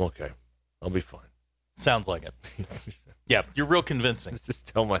 I'm okay. I'll be fine. Sounds like it. Yeah, you're real convincing. Just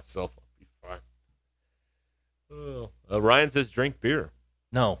tell myself I'll be fine. Ryan says drink beer.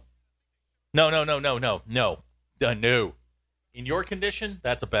 No. No. No. In your condition,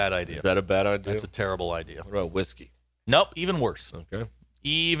 that's a bad idea. Is that a bad idea? That's a terrible idea. What about whiskey? Nope, even worse. Okay.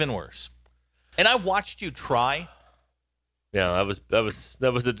 Even worse. And I watched you try. Yeah, that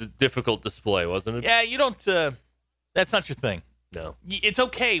was a difficult display, wasn't it? Yeah, you don't. That's not your thing. No. It's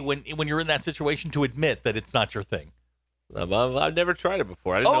okay when you're in that situation to admit that it's not your thing. I've never tried it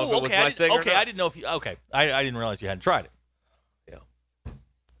before. I didn't know if it was my thing or okay, not. I didn't know if you. Okay, I didn't realize you hadn't tried it. Yeah.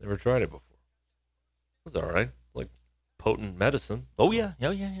 Never tried it before. It was all right. Like potent medicine. Oh yeah.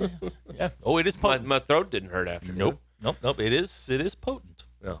 Yeah. Oh, it is potent. My throat didn't hurt after. Nope. It is potent.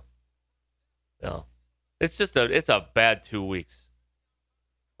 No. It's just a bad 2 weeks.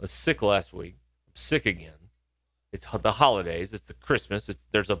 I was sick last week. I'm sick again. It's the holidays. It's the Christmas.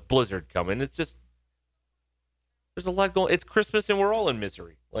 There's a blizzard coming. It's just there's a lot going. It's Christmas and we're all in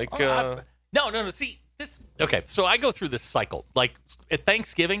misery. Like No. See this. Okay, so I go through this cycle. Like at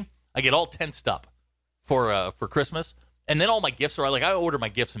Thanksgiving, I get all tensed up for Christmas, and then all my gifts are like I order my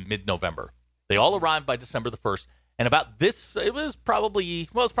gifts in mid-November. They all arrive by December the 1st. And about this, it's probably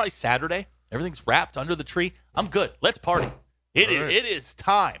Saturday. Everything's wrapped under the tree. I'm good. Let's party. It is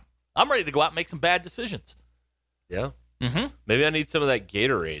time. I'm ready to go out and make some bad decisions. Yeah. Mm-hmm. Maybe I need some of that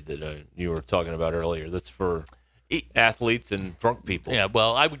Gatorade that you were talking about earlier. That's for athletes and drunk people. Yeah,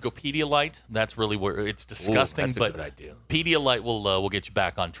 well, I would go Pedialyte. That's really where it's disgusting. That's a but good idea. Pedialyte will get you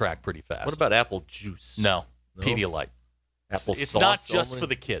back on track pretty fast. What about apple juice? No, Pedialyte. Apple It's sauce not just only? for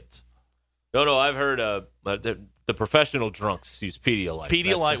the kids. No, I've heard the professional drunks use Pedialyte.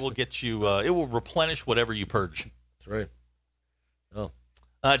 Pedialyte will get you. It will replenish whatever you purge. That's right.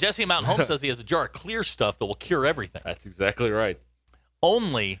 Oh, Jesse Mountain Home says he has a jar of clear stuff that will cure everything. that's exactly right.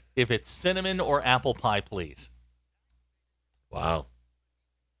 Only if it's cinnamon or apple pie, please. Wow.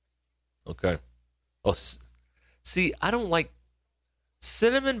 Okay. Oh, see, I don't like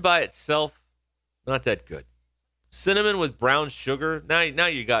cinnamon by itself. Not that good. Cinnamon with brown sugar. Now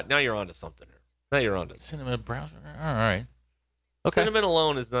you're onto something here. Now you're onto Cinnamon brown sugar. All right. Okay. Cinnamon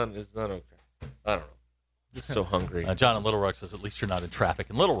alone is not okay. I don't know. I'm just so hungry. John in Little Rock says, at least you're not in traffic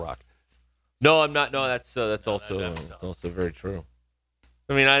in Little Rock. No, I'm not. No, that's also very true.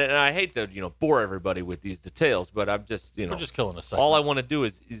 I mean, I hate to bore everybody with these details, but I'm just We're just killing a segment. all I want to do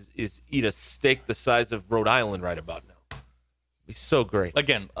is eat a steak the size of Rhode Island right about now. It'd be so great.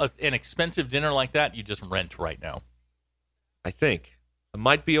 Again, an expensive dinner like that, you just rent right now. I think it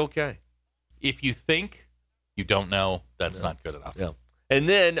might be okay. If you think you don't know, that's not good enough. Yeah. And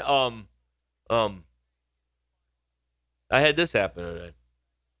then I had this happen today.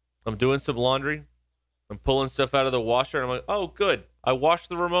 I'm doing some laundry. I'm pulling stuff out of the washer, and I'm like, oh, good. I washed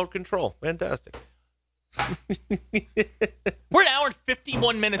the remote control. Fantastic. We're an hour and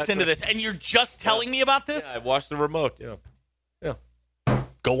 51 minutes into this, and you're just telling me about this? Yeah, I washed the remote. Yeah.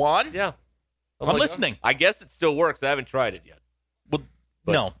 Go on. Yeah. I'm listening. I guess it still works. I haven't tried it yet. Well,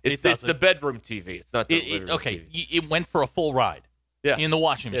 But no, it's doesn't. the bedroom TV. It's not the living room okay, TV. it went for a full ride. Yeah. In the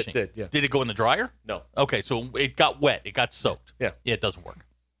washing Yeah, it machine. did, yeah. Did it go in the dryer? No. Okay, so it got wet. It got soaked. Yeah. It doesn't work.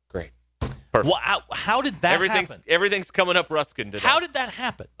 Great. Perfect. Well, how did that happen? Everything's coming up Ruskin today. How did that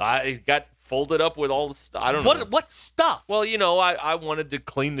happen? I got folded up with all the stuff. I don't know. What stuff? Well, I wanted to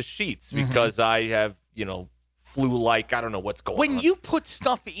clean the sheets because I have, flu-like. I don't know what's going on. When you put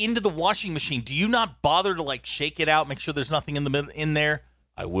stuff into the washing machine, do you not bother to shake it out, make sure there's nothing in the middle in there?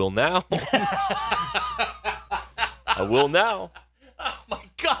 I will now. I will now. Oh my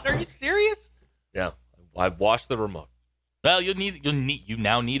God, are you serious? Yeah, I've washed the remote. Well, you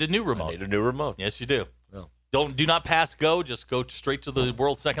now need a new remote. I need a new remote. Yes, you do. No. Do not pass go. Just go straight to the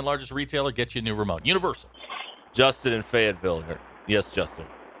world's second largest retailer. Get you a new remote. Universal. Justin in Fayetteville here. Yes, Justin.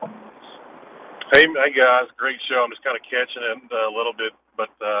 Hey guys, great show. I'm just kind of catching it a little bit, but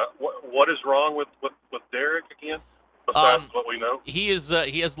what is wrong with Derek again? Besides what we know, he has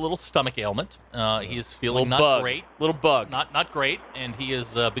a little stomach ailment. He is feeling Little not bug. great. Little bug. Not great, and he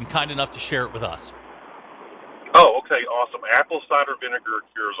has been kind enough to share it with us. Oh, okay, awesome. Apple cider vinegar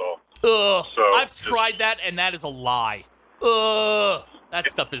cures all. Ugh, So, I've tried that, and that is a lie. Ugh, that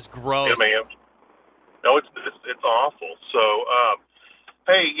stuff is gross. Yeah, man. No, it's awful. So,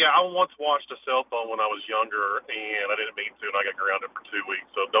 hey, yeah, I once watched a cell phone when I was younger, and I didn't mean to, and I got grounded for 2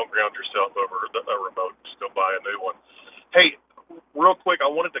 weeks. So don't ground yourself over a remote. Just go buy a new one. Hey, real quick, I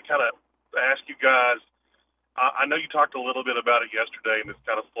wanted to kind of ask you guys, I know you talked a little bit about it yesterday, and it's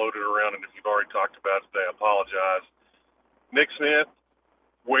kind of floated around, and if you've already talked about it today, I apologize. Nick Smith,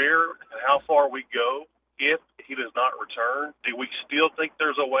 where and how far we go if he does not return, do we still think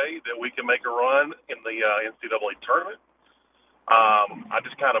there's a way that we can make a run in the NCAA tournament? I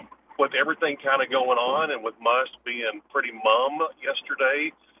just kind of, with everything kind of going on and with Muss being pretty mum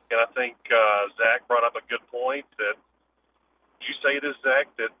yesterday, and I think Zach brought up a good point that, did you say this, Zach,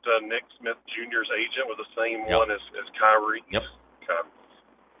 that Nick Smith Jr.'s agent was the same one as Kyrie? Yep. Okay.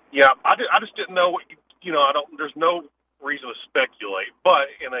 Yeah, I just didn't know what, there's no reason to speculate, but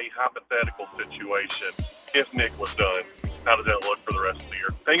in a hypothetical situation, if Nick was done, how does that look for the rest of the year?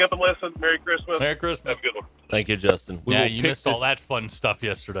 Hang up and listen. Merry Christmas. Merry Christmas. Have a good one. Thank you, Justin. Yeah, you missed all that fun stuff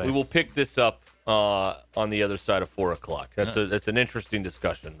yesterday. We will pick this up on the other side of 4 o'clock. That's an interesting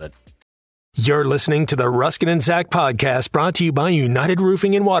discussion. You're listening to the Ruskin and Zach podcast, brought to you by United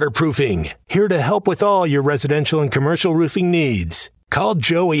Roofing and Waterproofing. Here to help with all your residential and commercial roofing needs. Call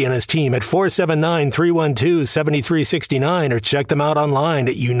Joey and his team at 479-312-7369 or check them out online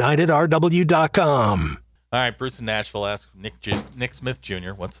at unitedrw.com. All right, Bruce in Nashville asks Nick Smith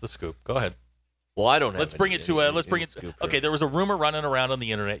Jr. What's the scoop? Go ahead. Well, I don't have. Let's bring it to. Okay, there was a rumor running around on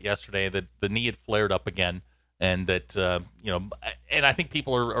the internet yesterday that the knee had flared up again, and that and I think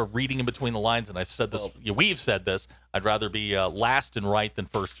people are reading in between the lines. And I've said this. We've said this. I'd rather be last and right than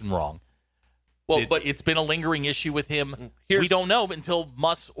first and wrong. Well, but it's been a lingering issue with him. We don't know until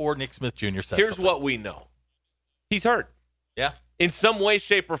Muss or Nick Smith Jr. says Here's something. what we know. He's hurt. Yeah. In some way,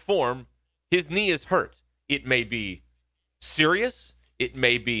 shape, or form, his knee is hurt. It may be serious. It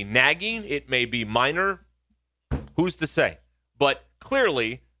may be nagging. It may be minor. Who's to say? But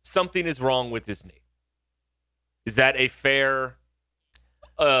clearly, something is wrong with his knee. Is that a fair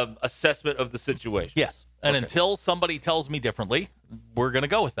assessment of the situation? Yes. And until somebody tells me differently, we're going to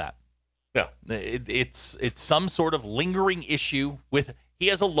go with that. Yeah. It's some sort of lingering issue with. He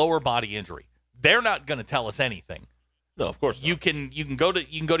has a lower body injury. They're not going to tell us anything. No, of course not. You can go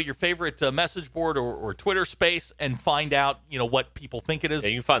to your favorite message board or Twitter space and find out what people think it is. Yeah,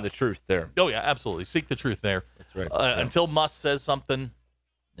 you can find the truth there. Oh yeah, absolutely. Seek the truth there. That's right. Until Muss says something,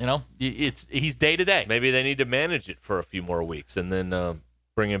 he's day to day. Maybe they need to manage it for a few more weeks and then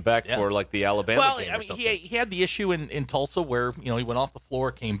bring him back for like the Alabama game or something. He had the issue in Tulsa where he went off the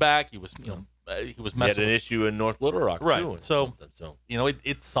floor, came back. He was he was He had messing an with issue in North Little Rock, right. too. So,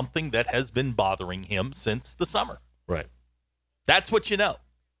 it's something that has been bothering him since the summer. Right. That's what you know.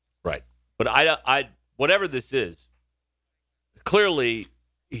 Right. But I whatever this is, clearly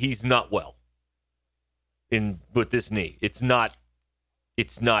he's not well with this knee. It's not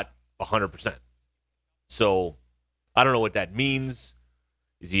 100%. So I don't know what that means.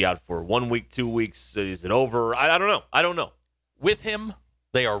 Is he out for 1 week, 2 weeks? Is it over? I don't know. With him,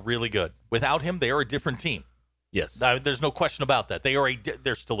 they are really good. Without him, they are a different team. Yes. There's no question about that.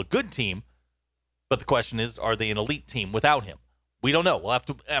 They're still a good team, but the question is, are they an elite team without him? We don't know. We'll have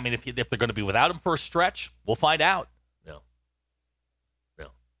to. I mean, if they're going to be without him for a stretch, we'll find out. No.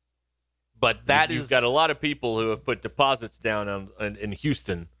 But you've got a lot of people who have put deposits down in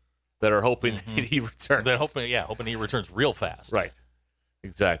Houston that are hoping that he returns. They're hoping he returns real fast. Right.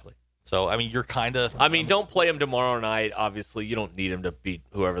 Exactly. So, I mean, you're kind of... I mean, don't play him tomorrow night. Obviously, you don't need him to beat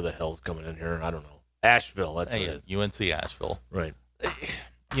whoever the hell's coming in here. I don't know. Asheville, that's what it is. UNC Asheville. Right.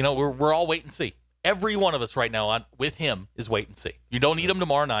 You know, we're all wait and see. Every one of us right now with him is wait and see. You don't need him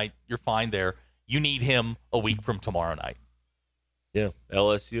tomorrow night. You're fine there. You need him a week from tomorrow night. Yeah,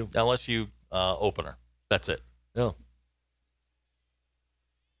 LSU opener. That's it. Yeah.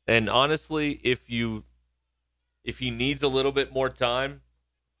 And honestly, if he needs a little bit more time,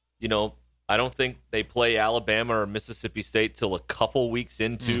 you know, I don't think they play Alabama or Mississippi State till a couple weeks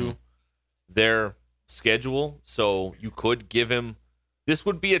into their schedule. So you could give him, this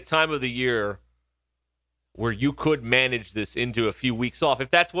would be a time of the year where you could manage this into a few weeks off if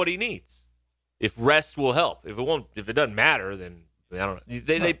that's what he needs. If rest will help. If it doesn't matter, then I don't know.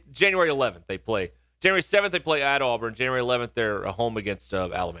 They January 11th they play. January 7th they play at Auburn. January 11th they're home against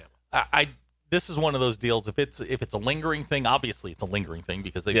Alabama. This is one of those deals. If it's a lingering thing, obviously it's a lingering thing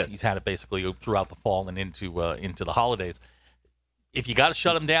because he's had it basically throughout the fall and into the holidays. If you got to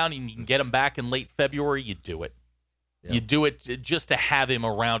shut him down and you can get him back in late February, you do it. Yeah. You do it just to have him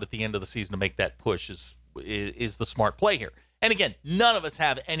around at the end of the season to make that push is the smart play here. And again, none of us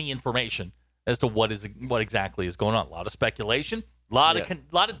have any information as to what exactly is going on. A lot of speculation, a lot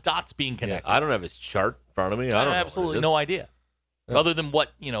of dots being connected. Yeah, I don't have his chart in front of me. I don't absolutely no idea, other than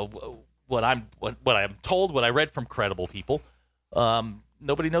what I'm told, what I read from credible people.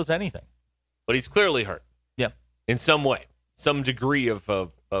 Nobody knows anything. But he's clearly hurt. Yeah, in some way, some degree of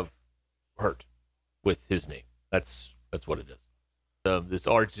hurt with his knee. That's what it is. This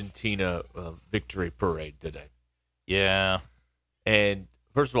Argentina victory parade today. Yeah, and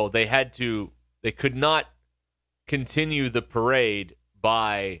first of all, they could not continue the parade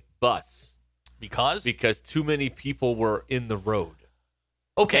by bus because too many people were in the road.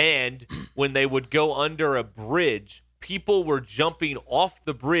 Okay. And when they would go under a bridge, people were jumping off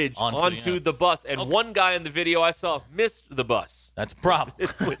the bridge onto the bus. And one guy in the video I saw missed the bus. That's a problem.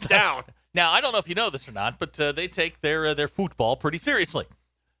 It went down. Now, I don't know if you know this or not, but they take their football pretty seriously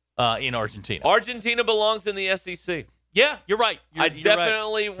in Argentina. Argentina belongs in the SEC. Yeah, you're right. I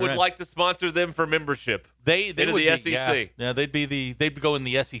definitely would like to sponsor them for membership. They into would the be, SEC. Yeah, they'd go in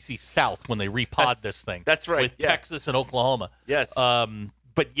the SEC South when they repod this thing. That's right. With Texas and Oklahoma. Yes.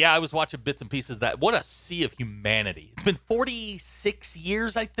 But yeah, I was watching bits and pieces of that. What a sea of humanity. It's been 46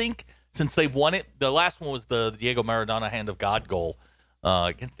 years, I think, since they've won it. The last one was the Diego Maradona Hand of God goal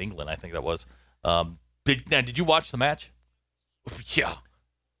against England, I think that was. Did you watch the match? Yeah.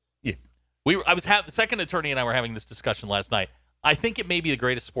 The second attorney and I were having this discussion last night. I think it may be the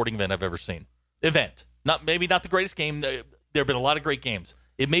greatest sporting event I've ever seen. Maybe not the greatest game. There have been a lot of great games.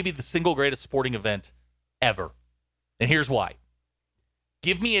 It may be the single greatest sporting event ever. And here's why.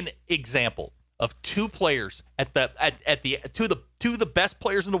 Give me an example of two players two of the best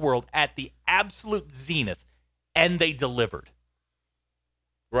players in the world at the absolute zenith, and they delivered.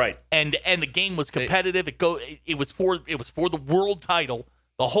 Right. And the game was competitive. It was for the world title.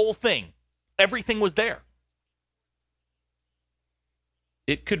 The whole thing. Everything was there.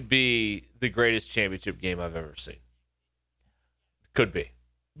 It could be the greatest championship game I've ever seen. Could be.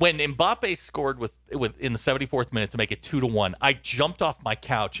 When Mbappe scored in the 74th minute to make it 2-1, I jumped off my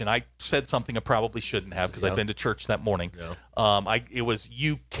couch and I said something I probably shouldn't have because I'd been to church that morning. Yep. It was,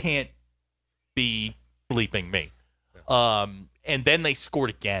 you can't be bleeping me. And then they scored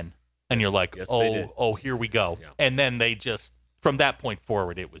again, and you're like, here we go. Yeah. And then they just, from that point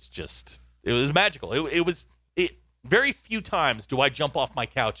forward, it was magical. It was very few times do I jump off my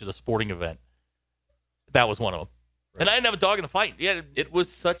couch at a sporting event. That was one of them. Right. And I didn't have a dog in the fight. Yeah, it was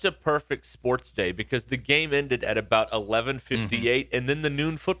such a perfect sports day because the game ended at about 11:58, and then the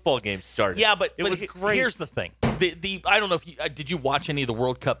noon football game started. Yeah, but it was great. Here's the thing: I don't know if did you watch any of the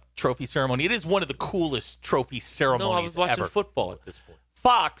World Cup trophy ceremony? It is one of the coolest trophy ceremonies No, I was watching ever. Football at this point.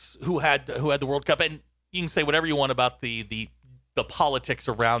 Fox, who had the World Cup, and you can say whatever you want about the politics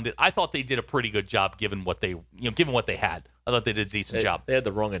around it. I thought they did a pretty good job given what they had. I thought they did a decent job. They had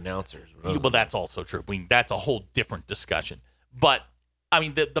the wrong announcers. Well, that's also true. I mean, that's a whole different discussion. But I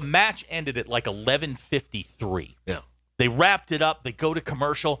mean, the match ended at like 11:53. Yeah. They wrapped it up. They go to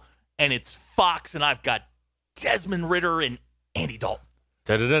commercial, and it's Fox, and I've got Desmond Ridder and Andy Dalton.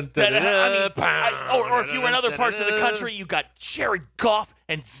 Or if you were in other parts of the country, you got Jared Goff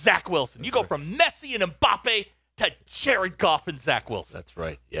and Zach Wilson. You go from Messi and Mbappe to Jared Goff and Zach Wilson. That's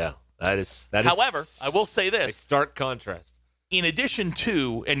right. Yeah. That is. However, I will say this. A stark contrast. In addition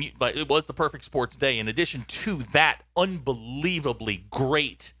to, but it was the perfect sports day, in addition to that unbelievably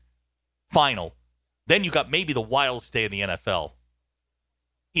great final, then you got maybe the wildest day in the NFL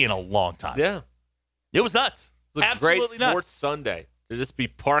in a long time. Yeah. It was nuts. It was a Absolutely great sports nuts. Sunday. To just be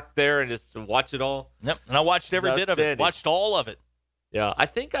parked there and just to watch it all. Yep. And I watched every bit of it. Watched all of it. Yeah. I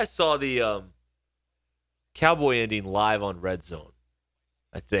think I saw the Cowboy ending live on Red Zone.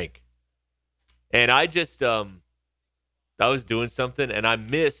 I think. And I just I was doing something and I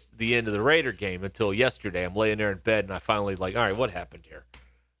missed the end of the Raider game until yesterday. I'm laying there in bed and I finally all right, what happened here?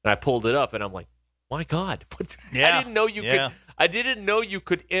 And I pulled it up and I'm like, my God, I didn't know you could. I didn't know you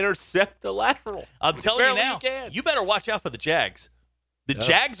could intercept a lateral. I'm telling you now, you better watch out for the Jags. The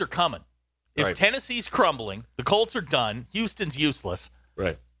Jags are coming. If Tennessee's crumbling, the Colts are done. Houston's useless.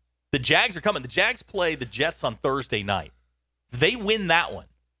 Right. The Jags are coming. The Jags play the Jets on Thursday night. They win that one.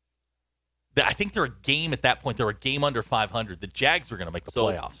 I think they're a game at that point. They're a game under 500. The Jags are going to make the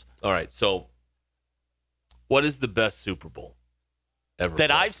playoffs. All right. So, what is the best Super Bowl ever that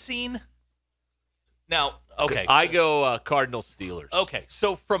played? I've seen? Now, okay. I go Cardinals Steelers. Okay.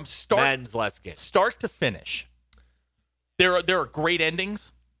 So from Madden's last game, start to finish, there are great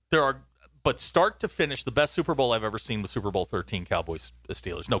endings. But start to finish, the best Super Bowl I've ever seen was Super Bowl 13, Cowboys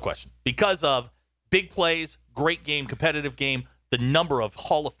Steelers, no question, because of big plays, great game, competitive game. The number of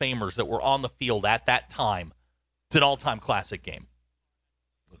Hall of Famers that were on the field at that time, it's an all-time classic game.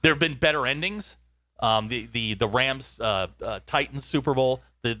 There have been better endings. The Rams Titans Super Bowl,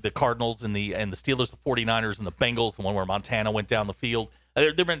 the Cardinals and the Steelers, the 49ers and the Bengals, the one where Montana went down the field. There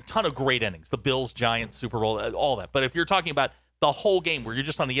have been a ton of great endings. The Bills Giants Super Bowl, all that. But if you're talking about the whole game where you're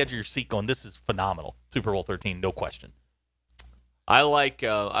just on the edge of your seat going, this is phenomenal. Super Bowl 13, no question. I like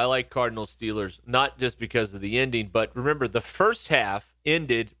Cardinals Steelers, not just because of the ending, but remember the first half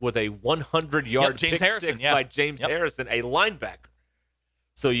ended with a 100-yard pick six by James Harrison, a linebacker.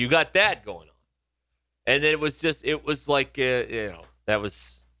 So you got that going on, and then it was like that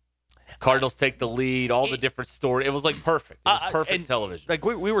was Cardinals take the lead, all the different story. It was like perfect. It was perfect television. Like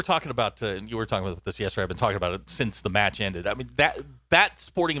we were talking about, you were talking about this yesterday. I've been talking about it since the match ended. I mean that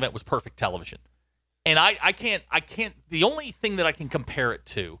sporting event was perfect television. And I can't. The only thing that I can compare it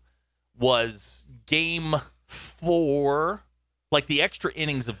to was Game 4, like the extra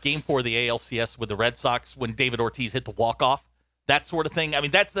innings of Game 4 of the ALCS with the Red Sox when David Ortiz hit the walk-off, that sort of thing. I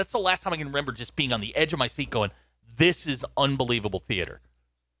mean, that's the last time I can remember just being on the edge of my seat going, "This is unbelievable theater."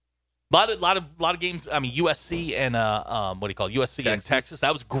 A lot of games. I mean, USC and USC and Texas.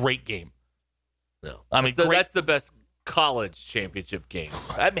 That was a great game. No, I mean, that's the best college championship game.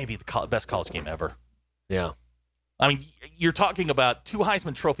 That may be the best college game ever. Yeah. I mean, you're talking about 2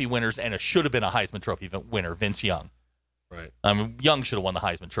 Heisman Trophy winners and it should have been a Heisman Trophy winner, Vince Young. Right. I mean, Young should have won the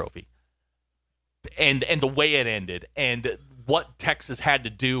Heisman Trophy. And the way it ended and what Texas had to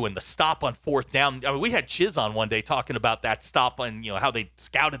do and the stop on 4th down. I mean, we had Chiz on one day talking about that stop and, how they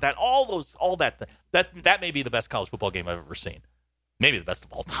scouted that, all that. That may be the best college football game I've ever seen. Maybe the best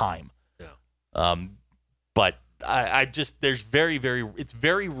of all time. Yeah. But I just, it's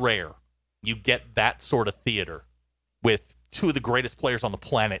very rare you get that sort of theater with 2 of the greatest players on the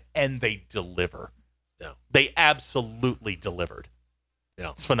planet, and they deliver. Yeah. They absolutely delivered. Yeah.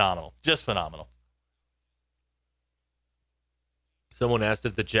 It's phenomenal. Just phenomenal. Someone asked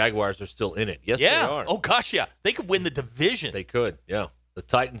if the Jaguars are still in it. Yes, they are. Oh, gosh, yeah. They could win the division. They could, yeah. The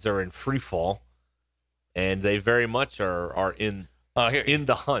Titans are in free fall, and they very much are in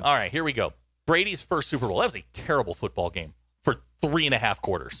the hunt. All right, here we go. Brady's first Super Bowl. That was a terrible football game for 3.5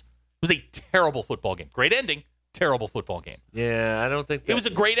 quarters. It was a terrible football game. Great ending, terrible football game. Yeah, I don't think it was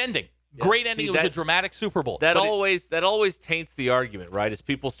a great ending. Yeah, great ending. It was a dramatic Super Bowl. That always taints the argument, right? As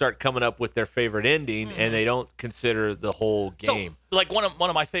people start coming up with their favorite ending and they don't consider the whole game. So, like one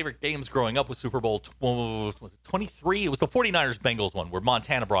of my favorite games growing up was Super Bowl was it 23? It was the 49ers Bengals one where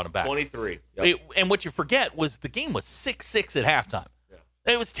Montana brought him back. 23. Yep. And what you forget was the game was 6-6 at halftime.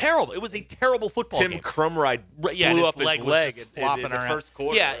 It was terrible. It was a terrible football game. Tim Crumride blew his up his leg flopping in around. the first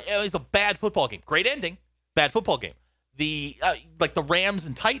quarter. Yeah, it was a bad football game. Great ending, bad football game. the Rams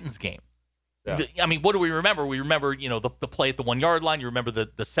and Titans game. Yeah. I mean, what do we remember? We remember, the play at the 1 yard line. You remember the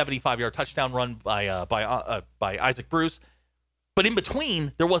 75-yard touchdown run by Isaac Bruce. But in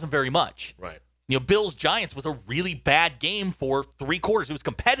between, there wasn't very much. Right. Bills Giants was a really bad game for 3 quarters. It was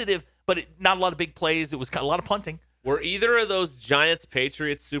competitive, but not a lot of big plays. It was a lot of punting. Were either of those Giants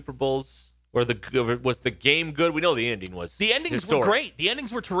Patriots Super Bowls? Was the game good? We know the ending was. The endings historic. were great. The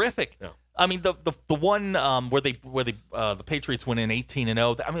endings were terrific. Yeah. I mean, the one where the Patriots went in 18-0.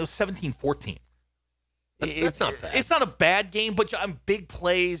 I mean, it was 17-14. That's not bad. It's not a bad game, but big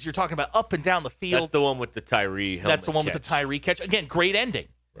plays. You're talking about up and down the field. That's the one with the Tyree helmet That's the one catch. with the Tyree catch. Again, great ending.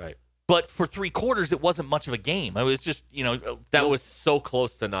 Right. But for 3 quarters, it wasn't much of a game. It was just, that was so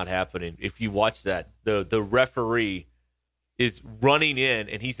close to not happening. If you watch that, the referee is running in,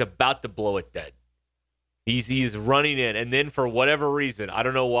 and he's about to blow it dead. He's running in, and then for whatever reason, I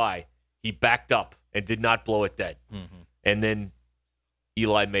don't know why, he backed up and did not blow it dead. Mm-hmm. And then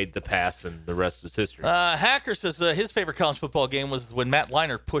Eli made the pass, and the rest was history. Hacker says his favorite college football game was when Matt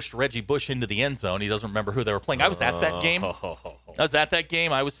Leinart pushed Reggie Bush into the end zone. He doesn't remember who they were playing. I was at that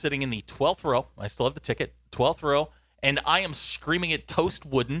game. I was sitting in the 12th row. I still have the ticket. 12th row. And I am screaming at Toast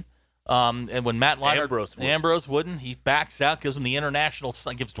Wooden. And when Matt Leinart, Ambrose Wooden, he backs out, gives him the international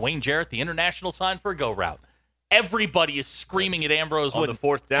sign, gives Dwayne Jarrett the international sign for a go route. Everybody is screaming at Ambrose Wooden. On the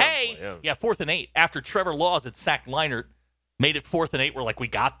fourth down. Hey, yeah, 4th and 8. After Trevor Laws had sacked Leinart, made it 4th and 8. We're like, we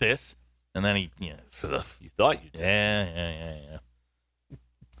got this. And then he, you thought you did. Yeah.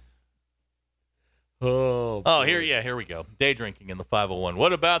 Oh, here we go. Day drinking in the 501.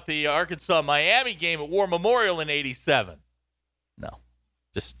 What about the Arkansas-Miami game at War Memorial in 87? No.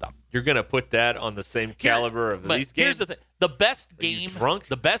 Just stop. You're going to put that on the same caliber of these games? Here's the thing. The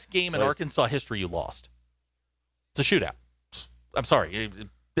best game in Arkansas history you lost. It's a shootout. I'm sorry.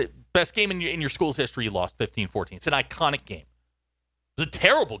 The best game in your school's history you lost, 15-14. It's an iconic game. It was a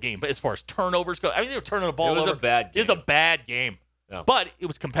terrible game, but as far as turnovers go, I mean, they were turning the ball over. It was a bad game. It was a bad game. Yeah. But it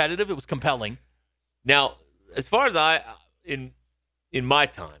was competitive. It was compelling. Now, as far as in my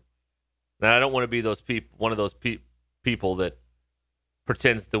time, and I don't want to be one of those people that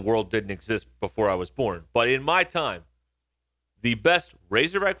pretends the world didn't exist before I was born, but in my time, the best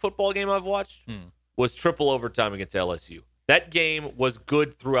Razorback football game I've watched was triple overtime against LSU. That game was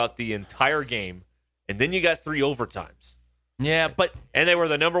good throughout the entire game, and then you got 3 overtimes. Yeah, and they were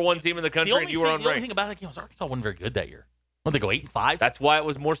the number 1 team in the country, and you were unranked. The only thing about that game was Arkansas wasn't very good that year. Well, they go 8-5. That's why it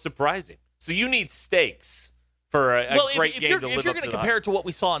was more surprising. So you need stakes for a great game to live up to. If you're going to compare it to what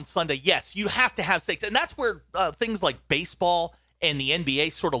we saw on Sunday, yes, you have to have stakes. And that's where things like baseball and the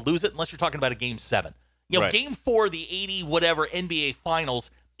NBA sort of lose it unless you're talking about a Game 7. Right. Game 4, the 80-whatever NBA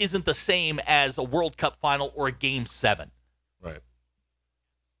Finals isn't the same as a World Cup Final or a Game 7. Right.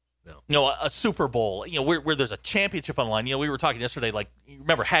 No. A Super Bowl, where there's a championship on the line. We were talking yesterday, like, you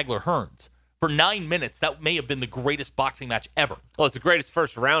remember Hagler-Hearns. For 9 minutes, that may have been the greatest boxing match ever. Well, it's the greatest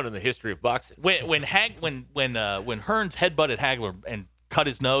first round in the history of boxing. When Hearns headbutted Hagler and cut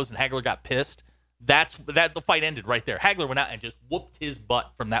his nose, and Hagler got pissed, the fight ended right there. Hagler went out and just whooped his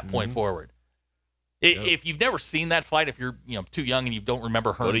butt from that point forward. If you've never seen that fight, if you're too young and you don't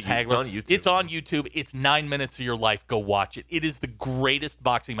remember Hearns Hagler, it's on YouTube. It's 9 minutes of your life. Go watch it. It is the greatest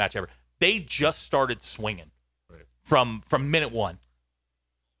boxing match ever. They just started swinging from minute 1.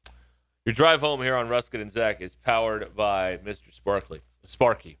 Your drive home here on Ruskin and Zach is powered by Mr. Sparky.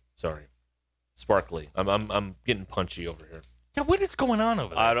 Sparkly. I'm getting punchy over here. Yeah, what is going on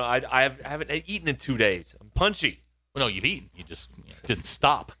over there? I haven't eaten in 2 days. I'm punchy. Well, no, you've eaten. You just didn't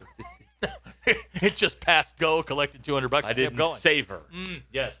stop. It just passed go, collected $200. I didn't going. savor.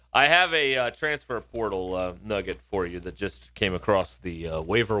 Yes. I have a transfer portal nugget for you that just came across the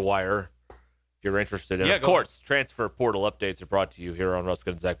waiver wire. If you're interested in, of course, transfer portal updates are brought to you here on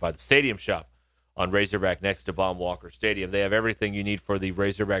Ruskin and Zach by the Stadium Shop on Razorback next to Baum Walker Stadium. They have everything you need for the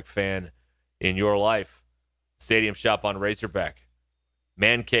Razorback fan in your life. Stadium Shop on Razorback.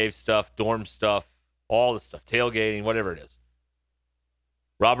 Man cave stuff, dorm stuff, all the stuff, tailgating, whatever it is.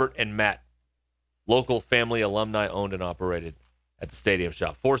 Robert and Matt, local family alumni owned and operated at the Stadium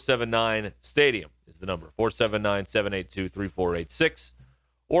Shop. 479-STADIUM is the number, 479-782-3486.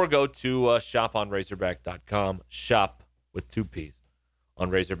 Or go to shoponrazorback.com, shop with 2 P's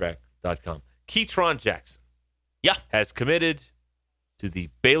on razorback.com. Keytron Jackson has committed to the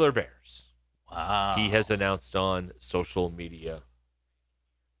Baylor Bears. Wow. He has announced on social media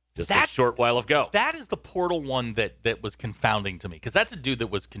just a short while ago. That is the portal one that was confounding to me, because that's a dude that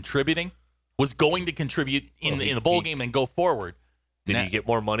was going to contribute in the bowl game and go forward. Did he get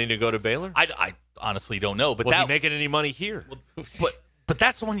more money to go to Baylor? I honestly don't know. But was he making any money here? But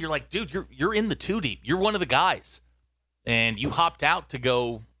that's the one you're like, dude, you're in the 2 deep. You're one of the guys. and you hopped out to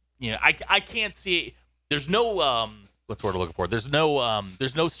go, I can't see. There's no what's the word I'm looking for? There's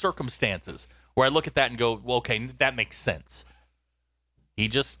no circumstances where I look at that and go, well, okay, that makes sense. He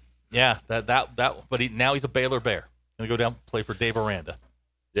just, but now he's a Baylor Bear. Gonna go down and play for Dave Aranda.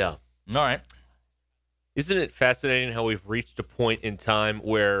 Yeah. All right. Isn't it fascinating how we've reached a point in time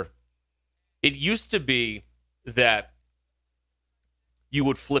where it used to be that you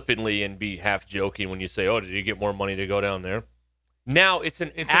would flippantly and be half joking when you say, oh, did you get more money to go down there? Now it's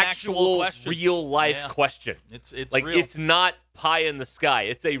an actual question. Real life question. It's like real. It's not pie in the sky.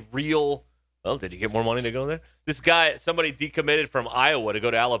 It's a real, well, did you get more money to go there? This guy, somebody decommitted from Iowa to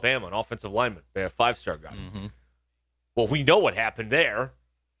go to Alabama, an offensive lineman. They have 5-star guy. Mm-hmm. Well, we know what happened there.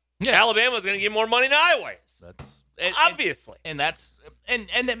 Yeah. Alabama's going to get more money than Iowa is. Obviously. And that's and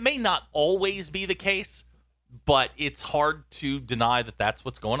that may not always be the case, but it's hard to deny that that's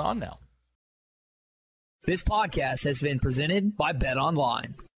what's going on now. This podcast has been presented by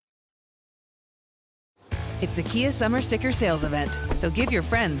BetOnline. It's the Kia Summer Sticker Sales Event, so give your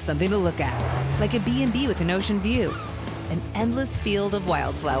friends something to look at, like a B&B with an ocean view, an endless field of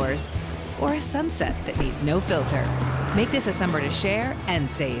wildflowers, or a sunset that needs no filter. Make this a summer to share and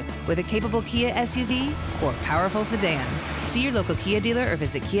save with a capable Kia SUV or powerful sedan. See your local Kia dealer or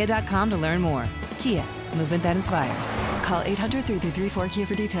visit kia.com to learn more. Kia, movement that inspires. Call 800-3334-KIA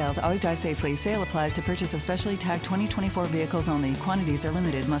for details. Always drive safely. Sale applies to purchase of specially tagged 2024 vehicles only. Quantities are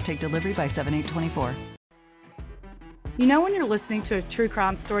limited. Must take delivery by 7/8/24. You know when you're listening to a true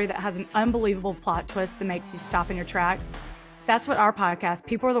crime story that has an unbelievable plot twist that makes you stop in your tracks? That's what our podcast,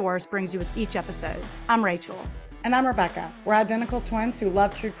 People Are the Worst, brings you with each episode. I'm Rachel. And I'm Rebecca. We're identical twins who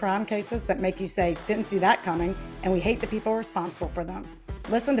love true crime cases that make you say, didn't see that coming, and we hate the people responsible for them.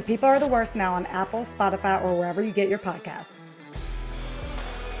 Listen to People Are the Worst now on Apple, Spotify, or wherever you get your podcasts.